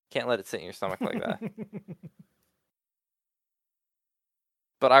out. Can't let it sit in your stomach like that.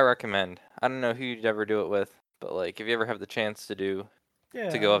 But I recommend. I don't know who you'd ever do it with, but like if you ever have the chance to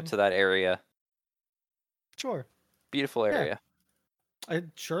Yeah, go up to that area, sure. beautiful Yeah, area.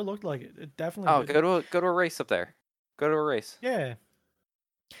 it sure looked like it. It definitely Oh, did. go to a race up there. Go to a race. Yeah.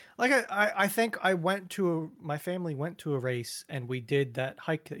 Like I think I went to my family went to a race and we did that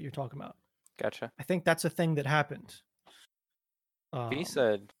hike that you're talking about. Gotcha. I think that's a thing that happened. V Um,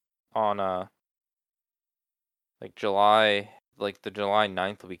 said on like the July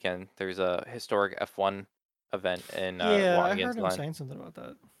 9th weekend, there's a historic F1 event in yeah, I Watkins heard him Glen. saying something about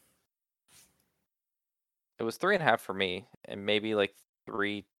that. It was 3.5 for me, and maybe like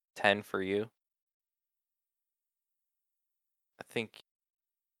 3:10 for you. I think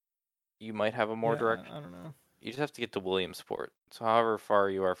you might have a more Yeah, direct. I don't know. You just have to get to Williamsport. So however far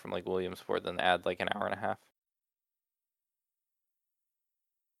you are from like Williamsport, then add like an hour and a half.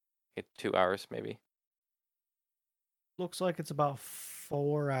 Get 2 hours maybe. Looks like it's about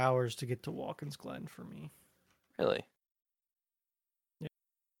 4 hours to get to Watkins Glen for me. Really? Yeah.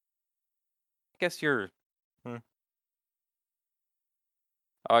 I guess you're. Hmm.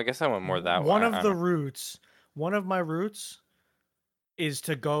 Oh, I guess I went more that way. One of I the don't. routes, one of my routes is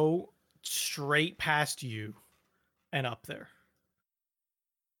to go straight past you and up there.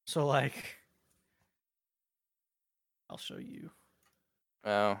 So like I'll show you.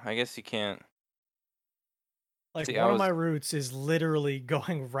 Oh, I guess you can't. Like See, I one of was my routes is literally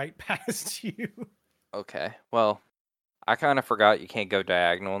going right past you. okay. Well, I kind of forgot you can't go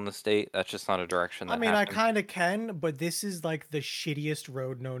diagonal in the state. That's just not a direction I that mean, I happens. kind of can, but this is like the shittiest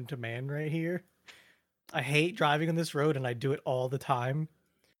road known to man right here. I hate driving on this road and I do it all the time.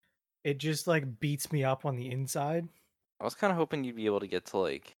 It just like beats me up on the inside. I was kind of hoping you'd be able to get to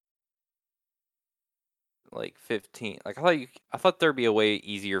like 15. Like I thought there'd be a way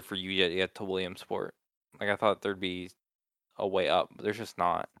easier for you to get to Williamsport. Like I thought there'd be a way up, but there's just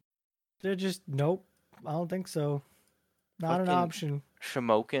not. They're just nope. I don't think so. Not an Fucking option.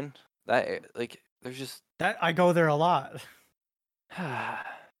 Shamokin. Like there's just That I go there a lot.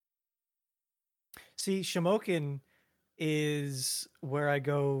 See, Shamokin is where I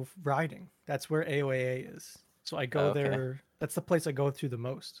go riding. That's where AOAA is. So I go okay. there. That's the place I go to the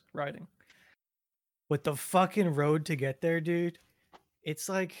most riding. With the fucking road to get there, dude, it's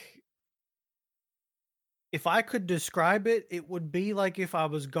like if I could describe it, it would be like if I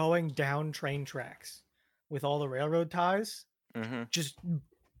was going down train tracks with all the railroad ties, Mhm. just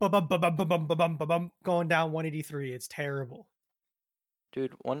bum, bum, bum, bum, bum, bum, bum, bum, bum, going down 183. It's terrible.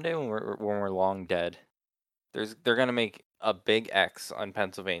 Dude, one day when we're long dead, they're gonna make a big X on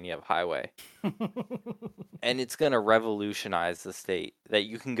Pennsylvania highway, and it's gonna revolutionize the state that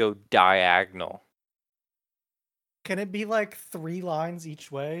you can go diagonal. Can it be like 3 lines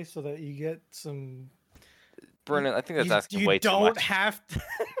each way so that you get some you Brennan, I think that's you, asking you way too don't much. have to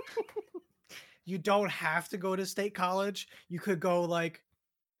you don't have to go to state college. You could go like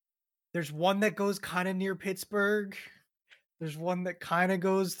there's one that goes kind of near Pittsburgh. There's one that kind of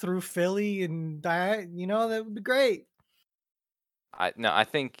goes through Philly and that would be great. I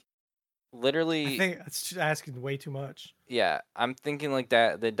think I literally, think that's just asking way too much. yeah, I'm thinking like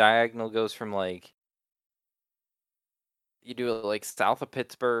that. The diagonal goes from like you do it like south of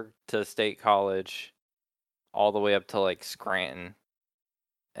Pittsburgh to State College, all the way up to like Scranton,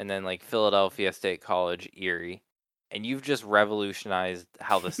 and then like Philadelphia State College, Erie, and you've just revolutionized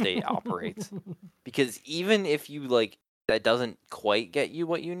how the state operates. Because even if you like that doesn't quite get you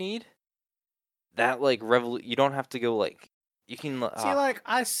what you need, that like you don't have to go like you can See, like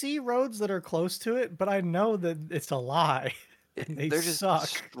I see roads that are close to it, but I know that it's a lie and they they're just suck.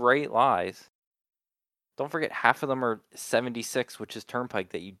 straight lies. Don't forget half of them are 76, which is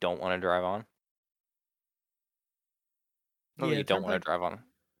turnpike that you don't want to drive on. Not that Yeah, you don't want to Turnpike. drive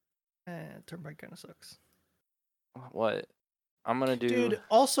on. Turnpike kind of sucks. What? I'm gonna do. Dude,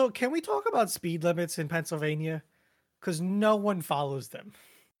 also, can we talk about speed limits in Pennsylvania? Because no one follows them.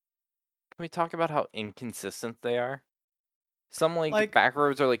 Can we talk about how inconsistent they are? Some like Like, back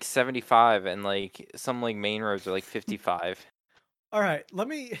roads are like 75, and like some like main roads are like 55. all right, let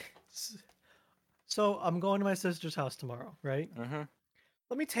me. So, I'm going to my sister's house tomorrow, right? Mm-hmm.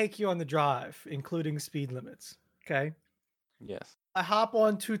 Let me take you on the drive, including speed limits. Okay. Yes. I hop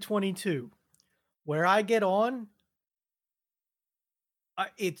on 222. Where I get on,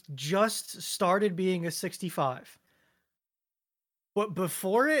 it just started being a 65. But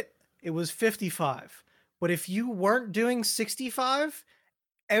before it was 55. But if you weren't doing 65,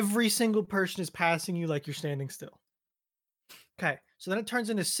 every single person is passing you like you're standing still. Okay. So then it turns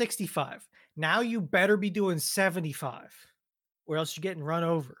into 65. Now you better be doing 75 or else you're getting run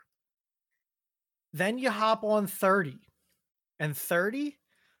over. Then you hop on 30. And 30,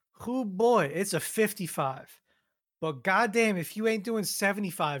 who boy, it's a 55. But goddamn, if you ain't doing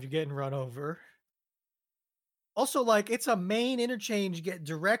 75, you're getting run over. Also, like, it's a main interchange, get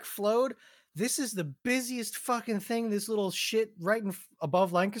direct flowed. This is the busiest fucking thing, this little shit right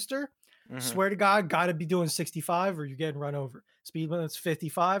above Lancaster. Mm-hmm. Swear to God, gotta be doing 65 or you're getting run over. Speed limit's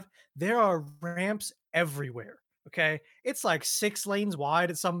 55. There are ramps everywhere. Okay. It's like 6 lanes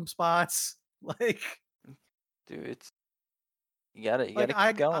wide at some spots. Like, Dude, it's you like gotta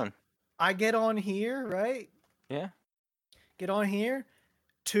keep going. I get on here, right? Yeah. Get on here.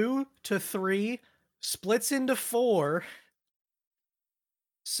 2 to 3 splits into 4.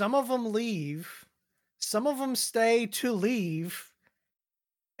 Some of them leave, some of them stay to leave,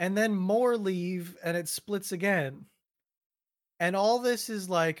 and then more leave, and it splits again. And all this is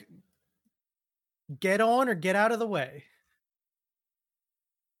like, get on or get out of the way.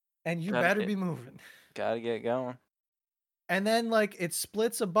 And you Gotta better get be moving. gotta get going. And then, like, it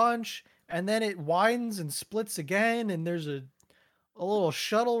splits a bunch, and then it widens and splits again, and there's a little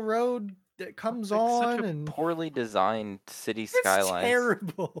shuttle road that comes It's like such on, a and poorly designed city it's skylines.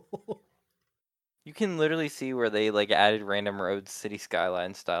 terrible. You can literally see where they like added random roads city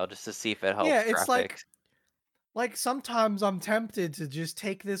skyline style just to see if it Yeah, helps it's traffic. like sometimes I'm tempted to just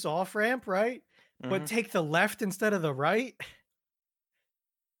take this off ramp, right? But Mm-hmm. take the left instead of the right.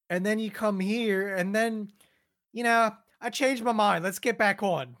 And then you come here, and then, I changed my mind. Let's get back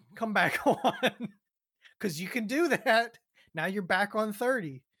on. Come back on. Because you can do that. Now you're back on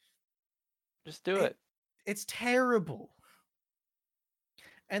 30. Just do It it. it's terrible.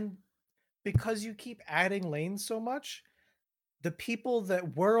 And because you keep adding lanes so much, the people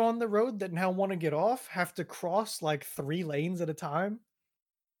that were on the road that now want to get off have to cross like 3 lanes at a time.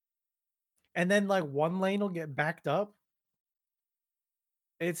 And then like one lane will get backed up.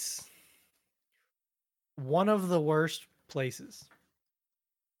 It's one of the worst places.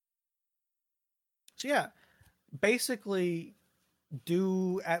 So yeah, basically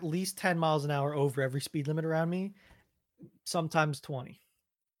do at least 10 miles an hour over every speed limit around me, sometimes 20.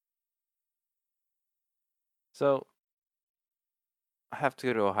 So I have to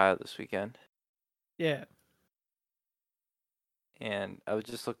go to Ohio this weekend, Yeah. and I was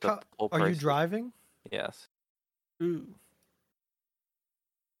just looked up the toll Are you prices. driving? Yes, Ooh.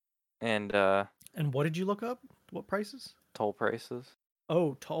 and And what did you look up? What prices? toll prices.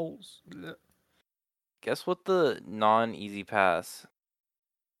 Oh, tolls. Blech. Guess what the non-easy pass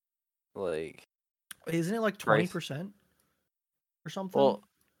like Isn't it like price? 20%? or something? Well,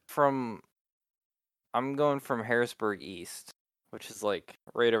 from I'm going from Harrisburg East, which is like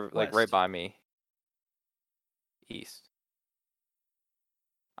right over, like right West. by me. East.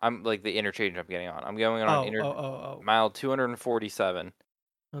 I'm like the interchange I'm getting on. I'm going on Oh, oh, oh, mile 247,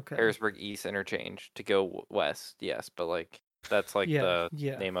 oh. Okay. Harrisburg East interchange to go west. Yes, but like that's like Yeah, the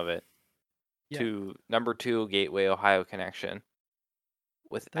yeah, name of it. yeah. To number 2 Gateway Ohio connection.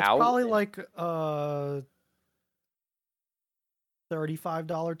 That's Without probably like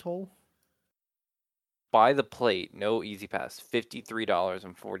 $35 toll. by the plate, no Easy Pass,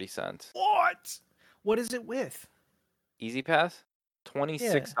 $53.40. What? What is it with? Easy Pass, Yeah.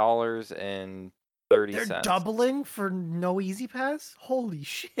 $26.30. They're doubling for no Easy Pass? Holy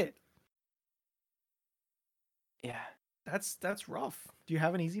shit. Yeah, That's rough. Do you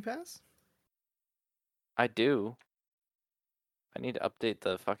have an Easy Pass? I do. I need to update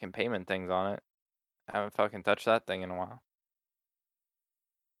the fucking payment things on it. I haven't fucking touched that thing in a while.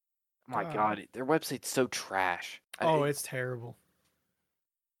 Oh my God. god, their website's so trash. Oh, it's terrible.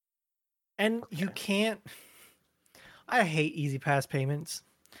 And you Okay. can't I hate Easy Pass payments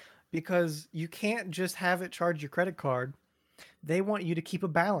because you can't just have it charge your credit card. They want you to keep a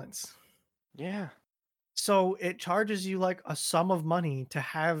balance. Yeah. So it charges you like a sum of money to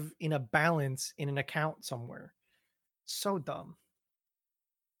have in a balance in an account somewhere. So dumb.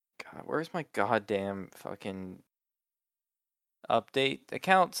 God, where's my goddamn fucking update?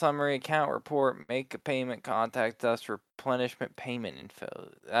 Account summary, account report, make a payment, contact us, replenishment payment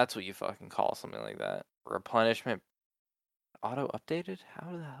info. That's what you fucking call something like that. Replenishment auto updated?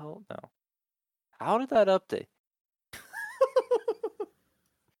 How the hell? No. How did that update?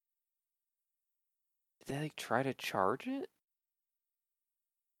 Did they like try to charge it?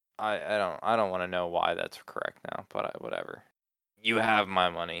 I don't want to know why that's correct now, but whatever. You have my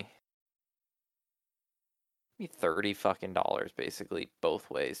money. Me 30 fucking dollars basically both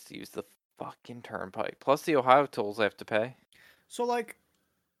ways to use the fucking turnpike. Plus the Ohio tolls I have to pay. So like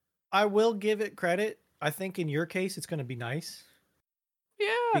I will give it credit. I think in your case it's going to be nice Yeah.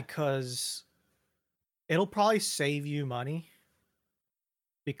 because it'll probably save you money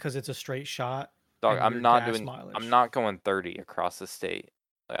because it's a straight shot Dog, and your gas I'm mileage. not going 30 across the state.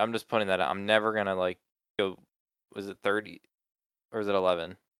 Like I'm just putting that out. I'm never gonna like go, was it 30 or is it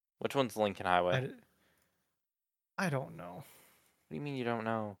 11? Which one's Lincoln Highway? What I don't know. do you mean you don't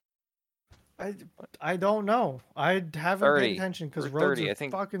know? I What? I don't know. I haven't paid 30. attention because We're roads 30. are I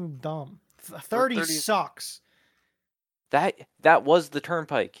think fucking dumb. we're 30 30. sucks. That was the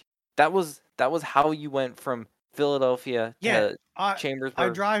turnpike. That was how you went from Philadelphia Yeah, to I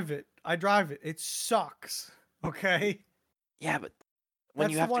Chambersburg. drive it. I drive it. It sucks. Okay? Yeah, but when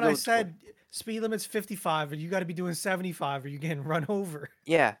That's you the have to one I go to said speed limit's 55 and you got to be doing 75 or you getting run over.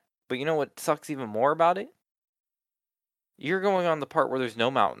 yeah, but you know what sucks even more about it? You're going on the part where there's no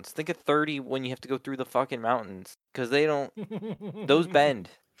mountains. Think of 30 when you have to go through the fucking mountains because those bend.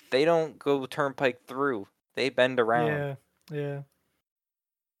 They don't go turnpike through. They bend around. Yeah. Yeah.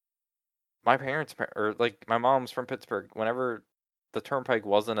 My parents or like my mom's from Pittsburgh. Whenever the turnpike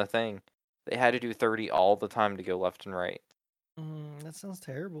wasn't a thing, they had to do 30 all the time to go left and right. That sounds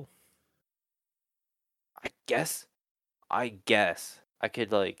terrible. I guess I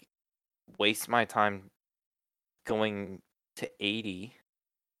could like waste my time going to 80.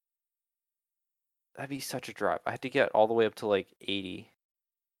 That'd be such a drive. I had to get all the way up to like 80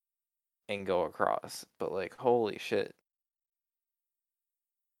 and go across. But like holy shit.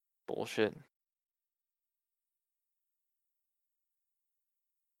 Bullshit.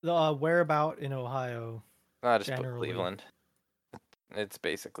 The whereabout in Ohio I just put generally. Cleveland. It's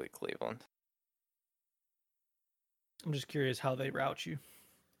basically Cleveland. I'm just curious how they route you.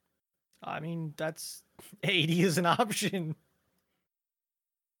 I mean, that's 80 is an option.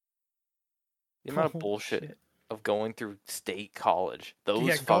 The amount of Holy bullshit shit. of going through state college. Yeah, Those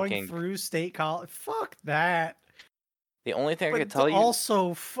going fucking through state college. Fuck that. the only thing I could But tell you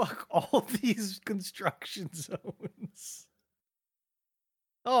also, fuck all these construction zones.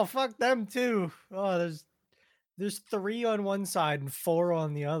 Oh, fuck them too. Oh, there's 3 on one side and 4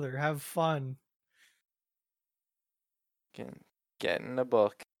 on the other. Have fun. can get in a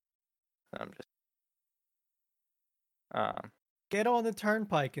book. I'm just Get on the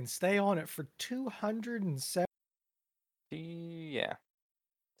turnpike and stay on it for 207. yeah.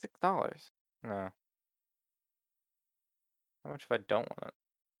 $6. No. How much if I don't want it?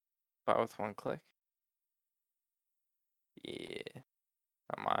 Buy with one click? Yeah.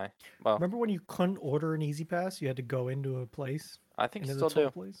 Not my. Well, Remember when you couldn't order an Easy Pass? You had to go into a place, I think you into the still toll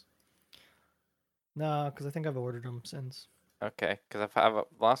do. place? No, because I think I've ordered them since. Okay, because if I have the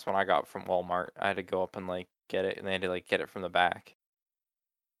last one I got from Walmart, I had to go up and like get it, and they had to like get it from the back.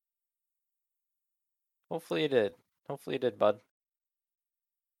 Hopefully it did. Hopefully it did, bud.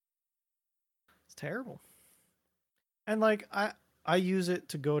 It's terrible. And like I use it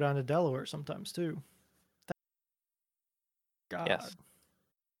to go down to Delaware sometimes too. God. Yes.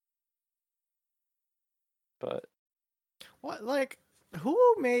 But What like who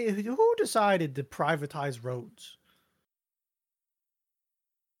decided to privatize roads?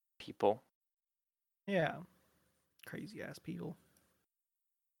 people, Yeah. Crazy ass people.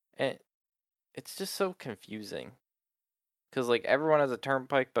 and it's just so confusing. Because like everyone has a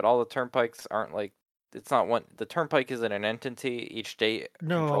turnpike, but all the turnpikes aren't like it's not one. The turnpike isn't an entity. Each state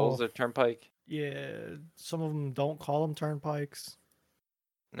controls No. the turnpike. Yeah, some of them don't call them turnpikes.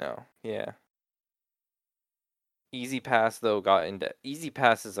 No, yeah. Easy Pass though got into Easy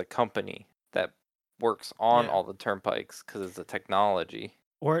Pass is a company that works on Yeah. all the turnpikes because it's a technology.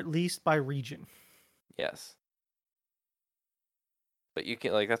 Or at least by region. Yes, but you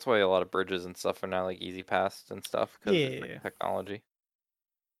can like that's why a lot of bridges and stuff are now like Easy Pass and stuff because it's Yeah. like technology.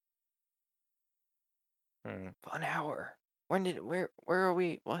 1 hour. Where are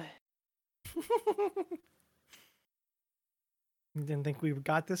we? What? You didn't think we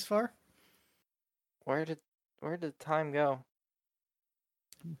got this far? Where did time go?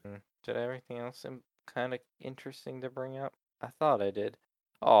 Did everything else seem kind of interesting to bring up? I thought I did.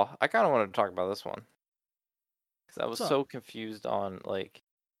 Oh, I kind of wanted to talk about this one because I was What's up? so confused on like.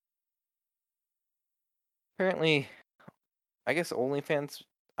 Apparently, I guess OnlyFans.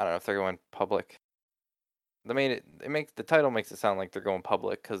 I don't know if they're going public. They made it. It makes the title makes it sound like they're going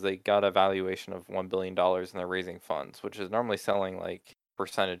public because they got a valuation of $1 billion and they're raising funds, which is normally selling like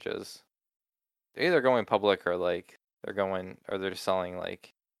percentages. They're either going public or like they're just selling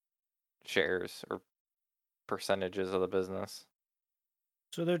like shares or percentages of the business.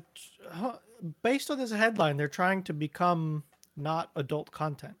 So they're based on this headline, they're trying to become not adult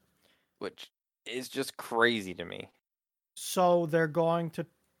content. Which is just crazy to me. So they're going to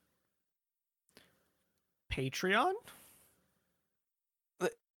Patreon?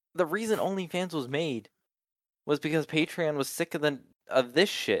 The reason OnlyFans was made was because Patreon was sick of this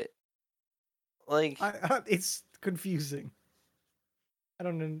shit. Like It's confusing. I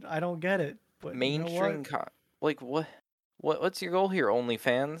don't get it. But mainstream, you know like what's your goal here,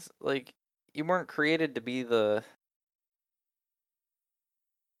 OnlyFans? Like you weren't created to be the.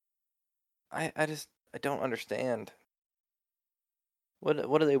 I don't understand. What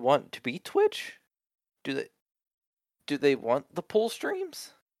do they want to be Twitch? Do they want the pull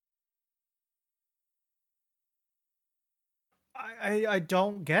streams? I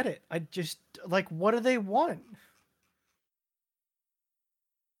don't get it. I just like what do they want?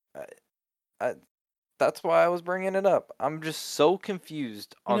 I, that's why I was bringing it up. I'm just so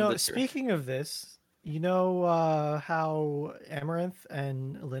confused You on know, the speaking of this, you know how Amaranth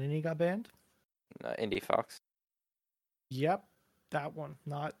and Alinity got banned? Indie Fox. Yep, that one,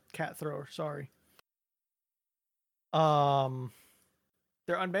 not Cat Thrower. Sorry. Um,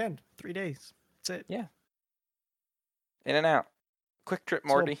 they're unbanned. 3 days. That's it. Yeah. In and out. Quick trip, So,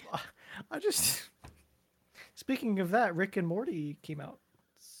 Morty. I just speaking of that, Rick and Morty came out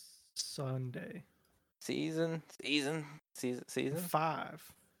Sunday. Season.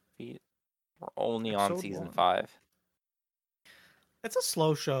 5. We're only on Episode season 1. 5. It's a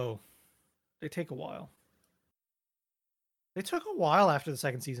slow show. They take a while. They took a while after the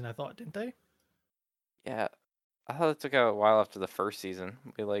second season, I thought, didn't they? Yeah. I thought it took a while after the first season.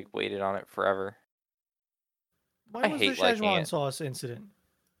 We like waited on it forever. When I was the hate liking Szechuan it. sauce incident?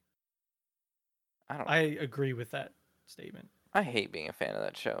 I agree with that statement. I hate being a fan of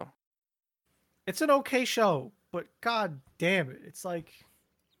that show. It's an okay show, but god damn it. It's like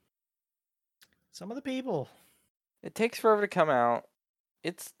some of the people. It takes forever to come out.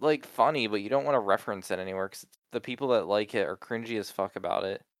 It's like funny, but you don't want to reference it anywhere because the people that like it are cringy as fuck about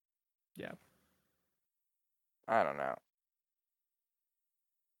it. Yeah. I don't know.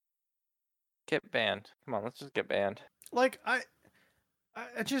 Get banned. Come on, let's just get banned. Like I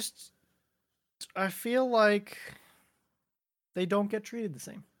feel like they don't get treated the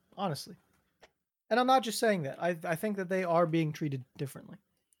same, honestly. And I'm not just saying that. I think that they are being treated differently.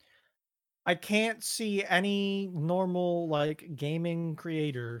 I can't see any normal like gaming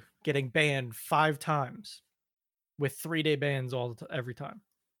creator getting banned 5 times with 3-day bans every time.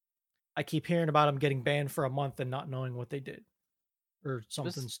 I keep hearing about them getting banned for a month and not knowing what they did or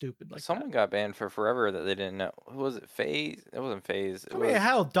something stupid like Someone that. got banned for forever that they didn't know. Who was it? FaZe? It wasn't FaZe. It I mean, was.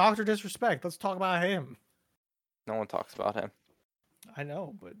 hell, Doctor Disrespect. Let's talk about him. No one talks about him. I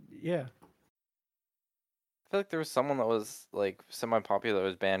know, but yeah. feel like there was someone that was like semi-popular that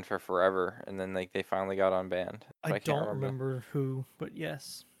was banned for forever, and then like they finally got unbanned. I But I can't don't remember. remember who, but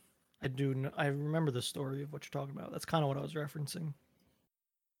yes, I do. I remember the story of what you're talking about. That's kind of what I was referencing.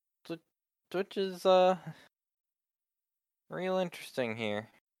 Twitch is real interesting here.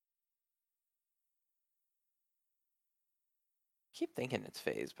 Keep thinking it's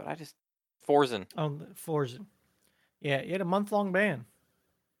phase, but I just Forzen. Oh, Forza. Yeah, he had a month-long ban.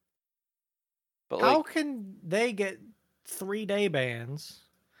 But How like, can they get 3-day bans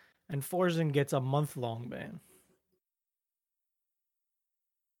and Forzen gets a month-long ban?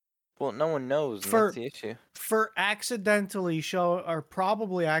 well, no one knows, and that's For the issue. for accidentally show, or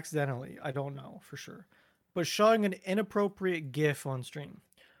probably accidentally, I don't know for sure, but showing an inappropriate GIF on stream,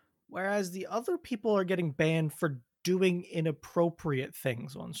 whereas the other people are getting banned for doing inappropriate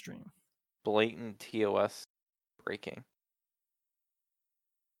things on stream. Blatant TOS breaking.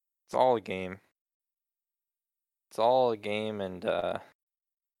 It's all a game. It's all a game, and we're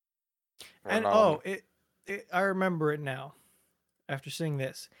And not on. oh, I remember it now. After seeing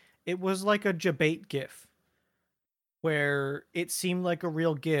this, it was like a debate GIF where it seemed like a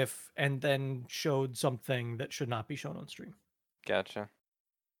real GIF and then showed something that should not be shown on stream. Gotcha.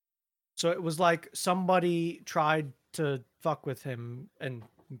 So it was like somebody tried to fuck with him and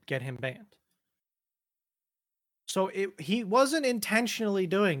get him banned. So he wasn't intentionally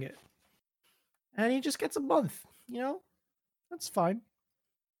doing it. And he just gets a month, you know? That's fine.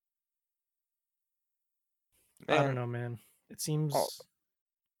 I don't Man, know, man. It all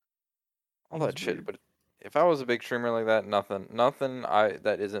all seems that shit. weird. But if I was a big streamer like that, nothing I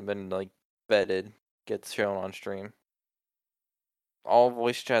that isn't been like vetted gets shown on stream. All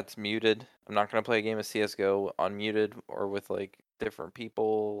voice chats muted. I'm not gonna play a game of CS:GO unmuted or with like different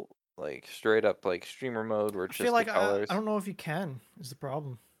people, like straight up like streamer mode where I it's feel just the like I colors. don't know if you can is the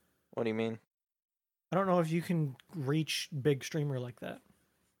problem. What do you mean? I don't know if you can reach big streamer like that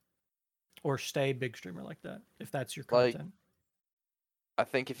or stay big streamer like that if that's your Like, content. I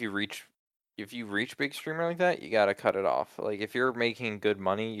think if you reach big streamer like that, you gotta cut it off. Like if you're making good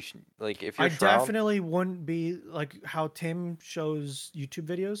money, you should like if I you're Shroud. definitely wouldn't be like how Tim shows YouTube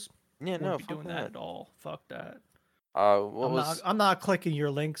videos. Yeah, Wouldn't no, be fuck doing that that. at all. Fuck that. What was I'm not clicking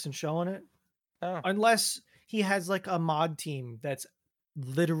your links and showing it no unless he has like a mod team that's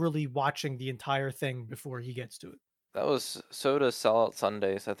literally watching the entire thing before he gets to it. that was Soda Sellout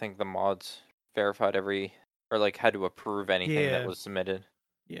Sundays. I think the mods verified every or like had to approve anything that Yeah, was submitted.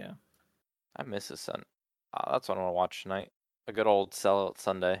 yeah. I miss his son. That's what I want to watch tonight. A good old Sellout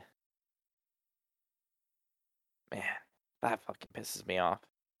Sunday. Man, that fucking pisses me off.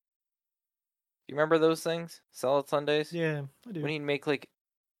 You remember those things? Sellout Sundays? Yeah, I When do. he'd make like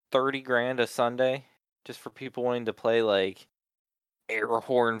 30 grand a Sunday just for people wanting to play like air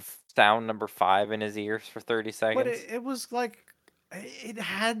horn sound number 5 in his ears for 30 But seconds. it was like it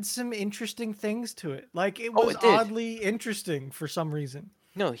had some interesting things to it. Like it Oh, was it did. oddly interesting for some reason.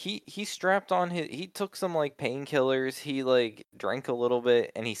 No, he strapped on he took some like painkillers, he like drank a little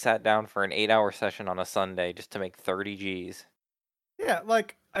bit and he sat down for an 8-hour session on a Sunday just to make 30 G's. Yeah,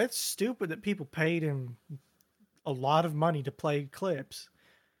 like it's stupid that people paid him a lot of money to play clips.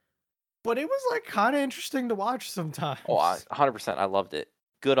 But it was like kind of interesting to watch Oh, sometimes. 100%. I loved it.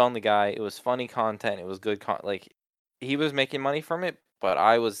 Good on the guy. It was funny content. It was good like he was making money from it, but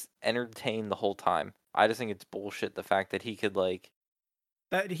I was entertained the whole time. I just think it's bullshit the fact that he could like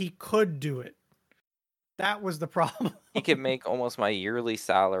That he could do it. That was the problem. he could make almost my yearly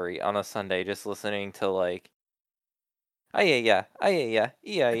salary on a Sunday just listening to like oh yeah yeah oh yeah yeah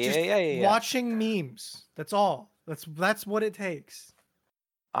yeah yeah Just yeah yeah yeah. watching memes. That's all. That's what it takes.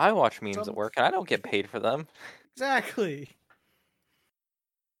 I watch memes at Some work and I don't get paid for them. exactly.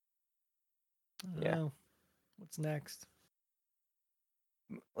 I don't Yeah. know. What's next?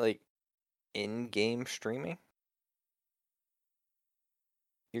 Like in-game streaming.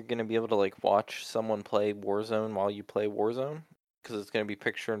 You're gonna be able to like watch someone play Warzone while you play Warzone because it's gonna be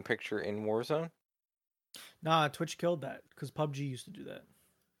picture in picture in Warzone. Nah, Twitch killed that because PUBG used to do that.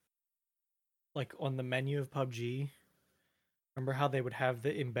 Like on the menu of PUBG. Remember how they would have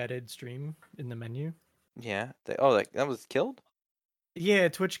the embedded stream in the menu? Yeah. That was killed. Yeah,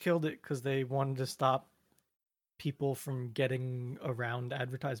 Twitch killed it because they wanted to stop people from getting around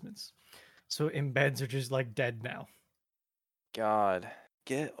advertisements. So embeds are just like dead now. God,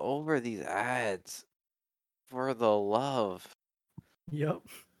 get over these ads for the love. Yep.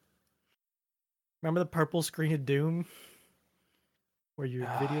 Remember the purple screen of doom where your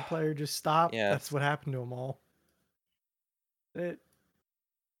video player just stopped? That's Yes. what happened to them all. It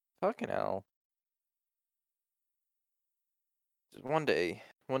Fucking hell. One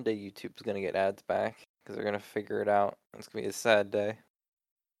One day YouTube's gonna get ads back because they're gonna figure it out. It's gonna be a sad day.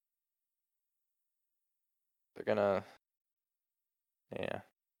 They're gonna, yeah,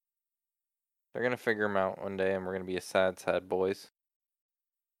 they're gonna figure them out one day, and we're gonna be a sad, sad boys.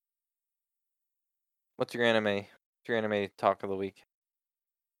 What's your anime? What's your anime talk of the week?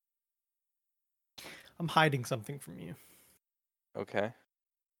 I'm hiding something from you. Okay.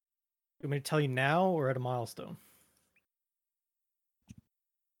 You want me to tell you now or at a milestone?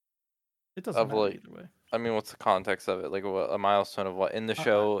 It doesn't Of matter like, either way. I mean, what's the context of it? Like, what a milestone of what in the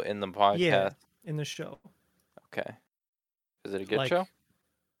show, in the Yeah, podcast? in the show. Okay. Is it a good Like, show?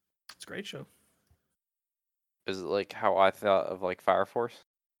 it's a great show. Is it like how I thought of like Fire Force?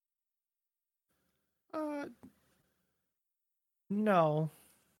 No.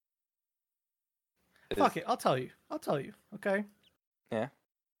 Is, Fuck it. I'll tell you. Okay. Yeah.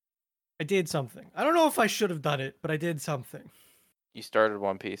 I did something. I don't know if I should have done it, but I did something. You started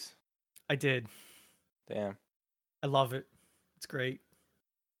One Piece. I did. Damn. I love it. It's great.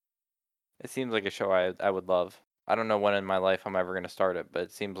 It seems like a show I would love. I don't know when in my life I'm ever gonna start it, but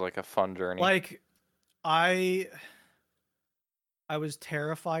it seems like a fun journey. Like, I was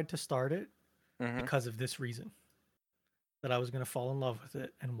terrified to start it Mm-hmm. because of this reason. That I was gonna fall in love with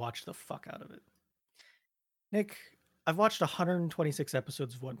it and watch the fuck out of it. Nick, I've watched 126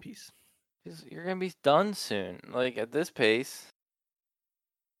 episodes of One Piece. You're gonna be done soon. Like at this pace.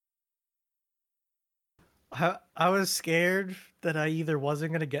 I was scared that I either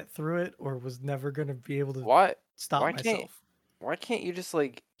wasn't gonna get through it or was never gonna be able to Why? stop Why myself. Why can't you just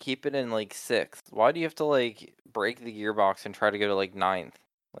like keep it in like 6th? Why do you have to like break the gearbox and try to go to like 9th?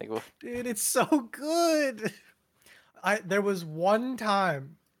 Like what? Dude, it's so good. There was one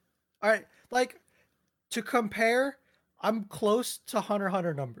time. All right, like to compare, I'm close to Hunter x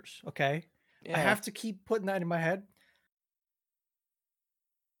Hunter numbers, okay? Yeah. I have to keep putting that in my head.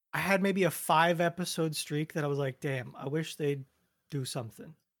 I had maybe a 5-episode streak that I was like, damn, I wish they'd do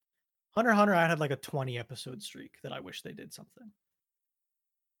something. Hunter x Hunter, I had like a 20-episode streak that I wish they did something.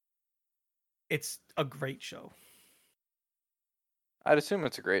 It's a great show. I'd assume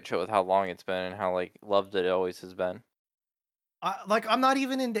it's a great show with how long it's been and how like loved it always has been. I'm not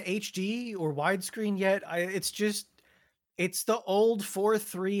even into HD or widescreen yet. It's the old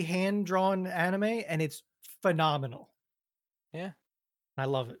 4:3 hand drawn anime, and it's phenomenal. Yeah. I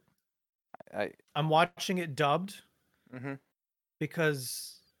love it. I I'm watching it dubbed mm-hmm.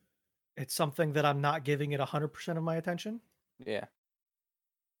 because it's something that I'm not giving it 100% of my attention. Yeah.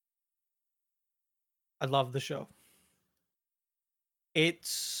 I love the show. It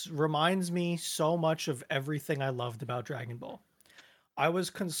reminds me so much of everything I loved about Dragon Ball. I was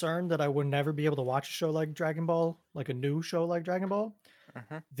concerned that I would never be able to watch a show like Dragon Ball, like a new show like Dragon Ball.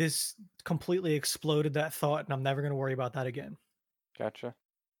 Mm-hmm. This completely exploded that thought, and I'm never going to worry about that again. Gotcha.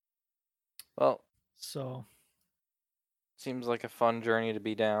 Well, so seems like a fun journey to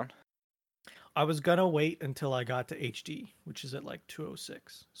be down. I was going to wait until I got to HD, which is at like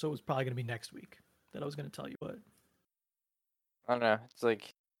 206. So it was probably going to be next week that I was going to tell you what. I don't know. It's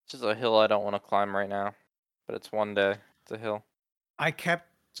like it's just a hill I don't want to climb right now, but it's one day. It's a hill.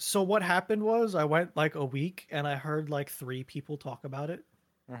 So what happened was I went like a week and I heard like 3 people talk about it.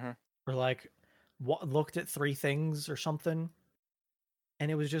 Mm-hmm. Or like looked at 3 things or something. And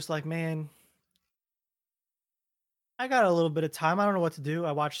it was just like, man, I got a little bit of time. I don't know what to do.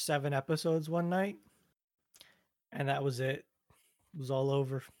 I watched 7 episodes one night. And that was it. It was all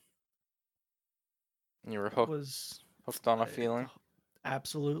over. You were hooked on a feeling.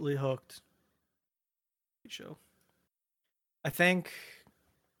 Absolutely hooked. Great show. I think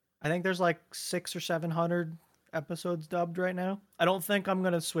there's like 600 or 700 episodes dubbed right now. I don't think I'm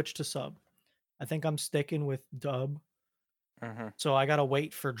gonna switch to sub. I think I'm sticking with dub. Mm-hmm. So I gotta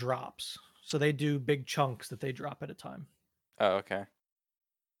wait for drops. So they do big chunks that they drop at a time. Oh, okay.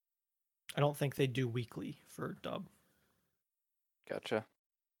 I don't think they do weekly for dub. Gotcha.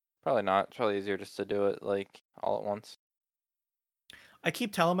 Probably not. It's probably easier just to do it like all at once. I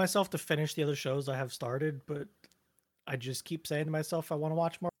keep telling myself to finish the other shows I have started, but I just keep saying to myself I want to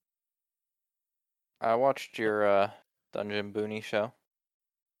watch more. I watched your Dungeon Boonie show.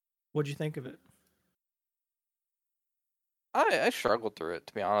 What'd you think of it? I struggled through it,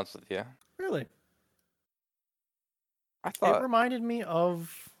 to be honest with you. Really? I thought it reminded me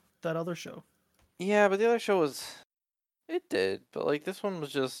of that other show. Yeah, but the other show it did, but like this one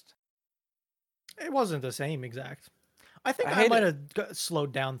was just it wasn't the same exact. I think I might have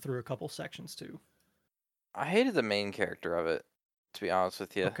slowed down through a couple sections too. I hated the main character of it, to be honest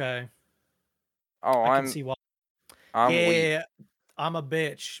with you. Okay. Oh, I can see why. I'm a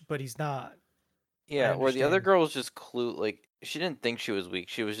bitch, but he's not. Yeah, where the other girl was just she didn't think she was weak.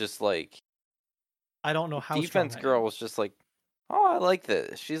 She was just like I don't know how strong defense I girl am. was just like, oh, I like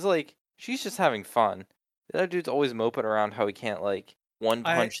this. She's just having fun. The other dude's always moping around how he can't like one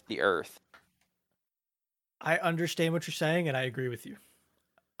I punch the earth I understand what you're saying, and I agree with you.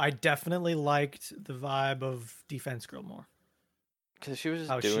 I definitely liked the vibe of Defense Girl more. because she was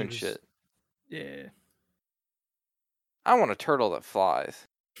just How she doing was, shit. yeah, I want a turtle that flies.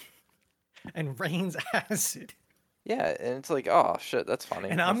 and rains acid. Yeah, and it's like, oh shit, that's funny.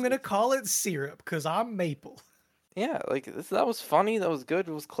 And I'm gonna call it syrup because I'm maple. Yeah, like that was funny. That was good.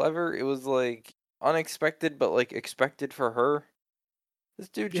 It was clever. It was like unexpected, but like expected for her. This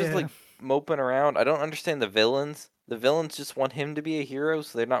dude just Yeah, like moping around. I don't understand the villains. The villains just want him to be a hero,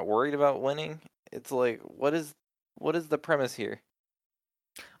 so they're not worried about winning. It's like, what is the premise here?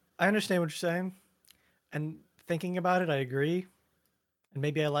 I understand what you're saying, and thinking about it, I agree. And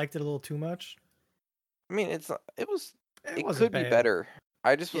maybe I liked it a little too much. I mean, It it wasn't could be bad. better.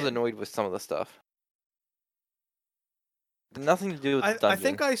 I just was Yeah, annoyed with some of the stuff. Nothing to do with the I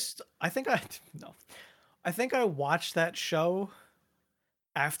think dungeon. I think I no, I think I watched that show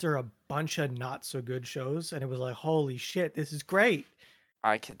after a bunch of not so good shows, and it was like, holy shit, this is great.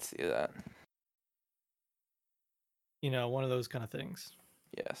 I could see that. You know, one of those kind of things.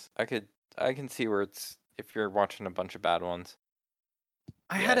 Yes, I can see where it's if you're watching a bunch of bad ones.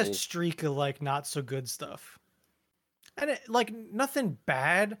 I Yeah, had a streak of like not so good stuff, and like nothing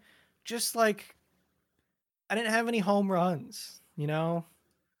bad, just like I didn't have any home runs. You know,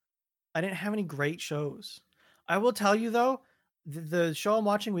 I didn't have any great shows. I will tell you though, the show I'm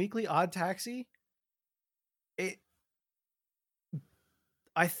watching weekly, Odd Taxi, it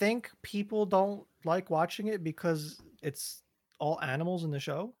I think people don't like watching it because it's all animals in the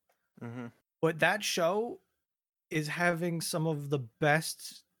show. hmm But that show is having some of the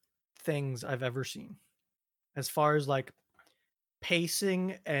best things I've ever seen as far as like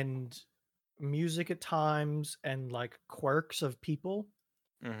pacing and music at times and like quirks of people.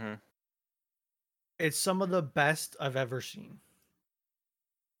 hmm It's some of the best I've ever seen.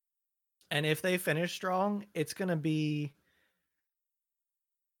 And if they finish strong, it's going to be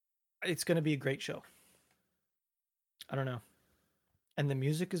a great show. I don't know. And the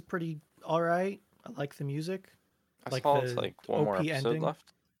music is pretty all right. I like the music. I Like saw it's the like one more OP episode ending.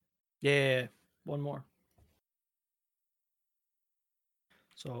 left. Yeah, one more.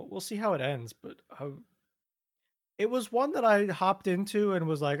 So we'll see how it ends. But it was one that I hopped into and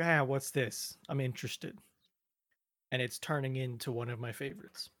was like, ah, what's this? I'm interested. And it's turning into one of my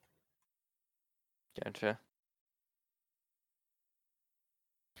favorites. Gotcha.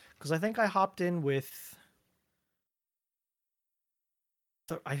 Because I think I hopped in with.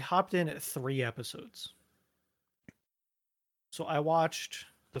 I hopped in at 3 episodes. So I watched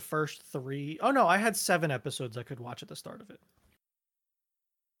the first three. Oh no, I had 7 episodes I could watch at the start of it.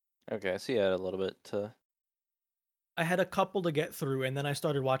 Okay, so you had a little bit to. I had a couple to get through, and then I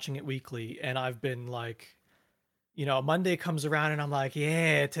started watching it weekly, and I've been like, Monday comes around, and I'm like,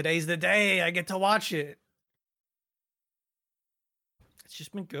 yeah, today's the day I get to watch it. It's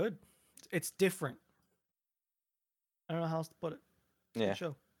just been good. It's different. I don't know how else to put it. It's a Yeah. good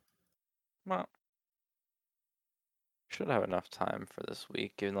show. Well, should have enough time for this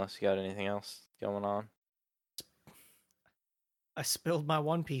week, unless you got anything else going on. I spilled my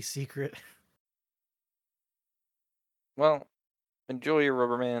One Piece secret. Well, enjoy your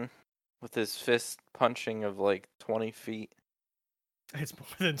Rubber Man with his fist punching of like 20 feet. It's more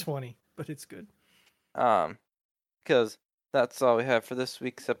than 20, but it's good. Because that's all we have for this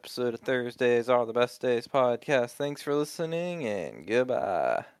week's episode of Thursdays Are the Best Days podcast. Thanks for listening and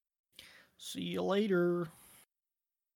goodbye. See you later.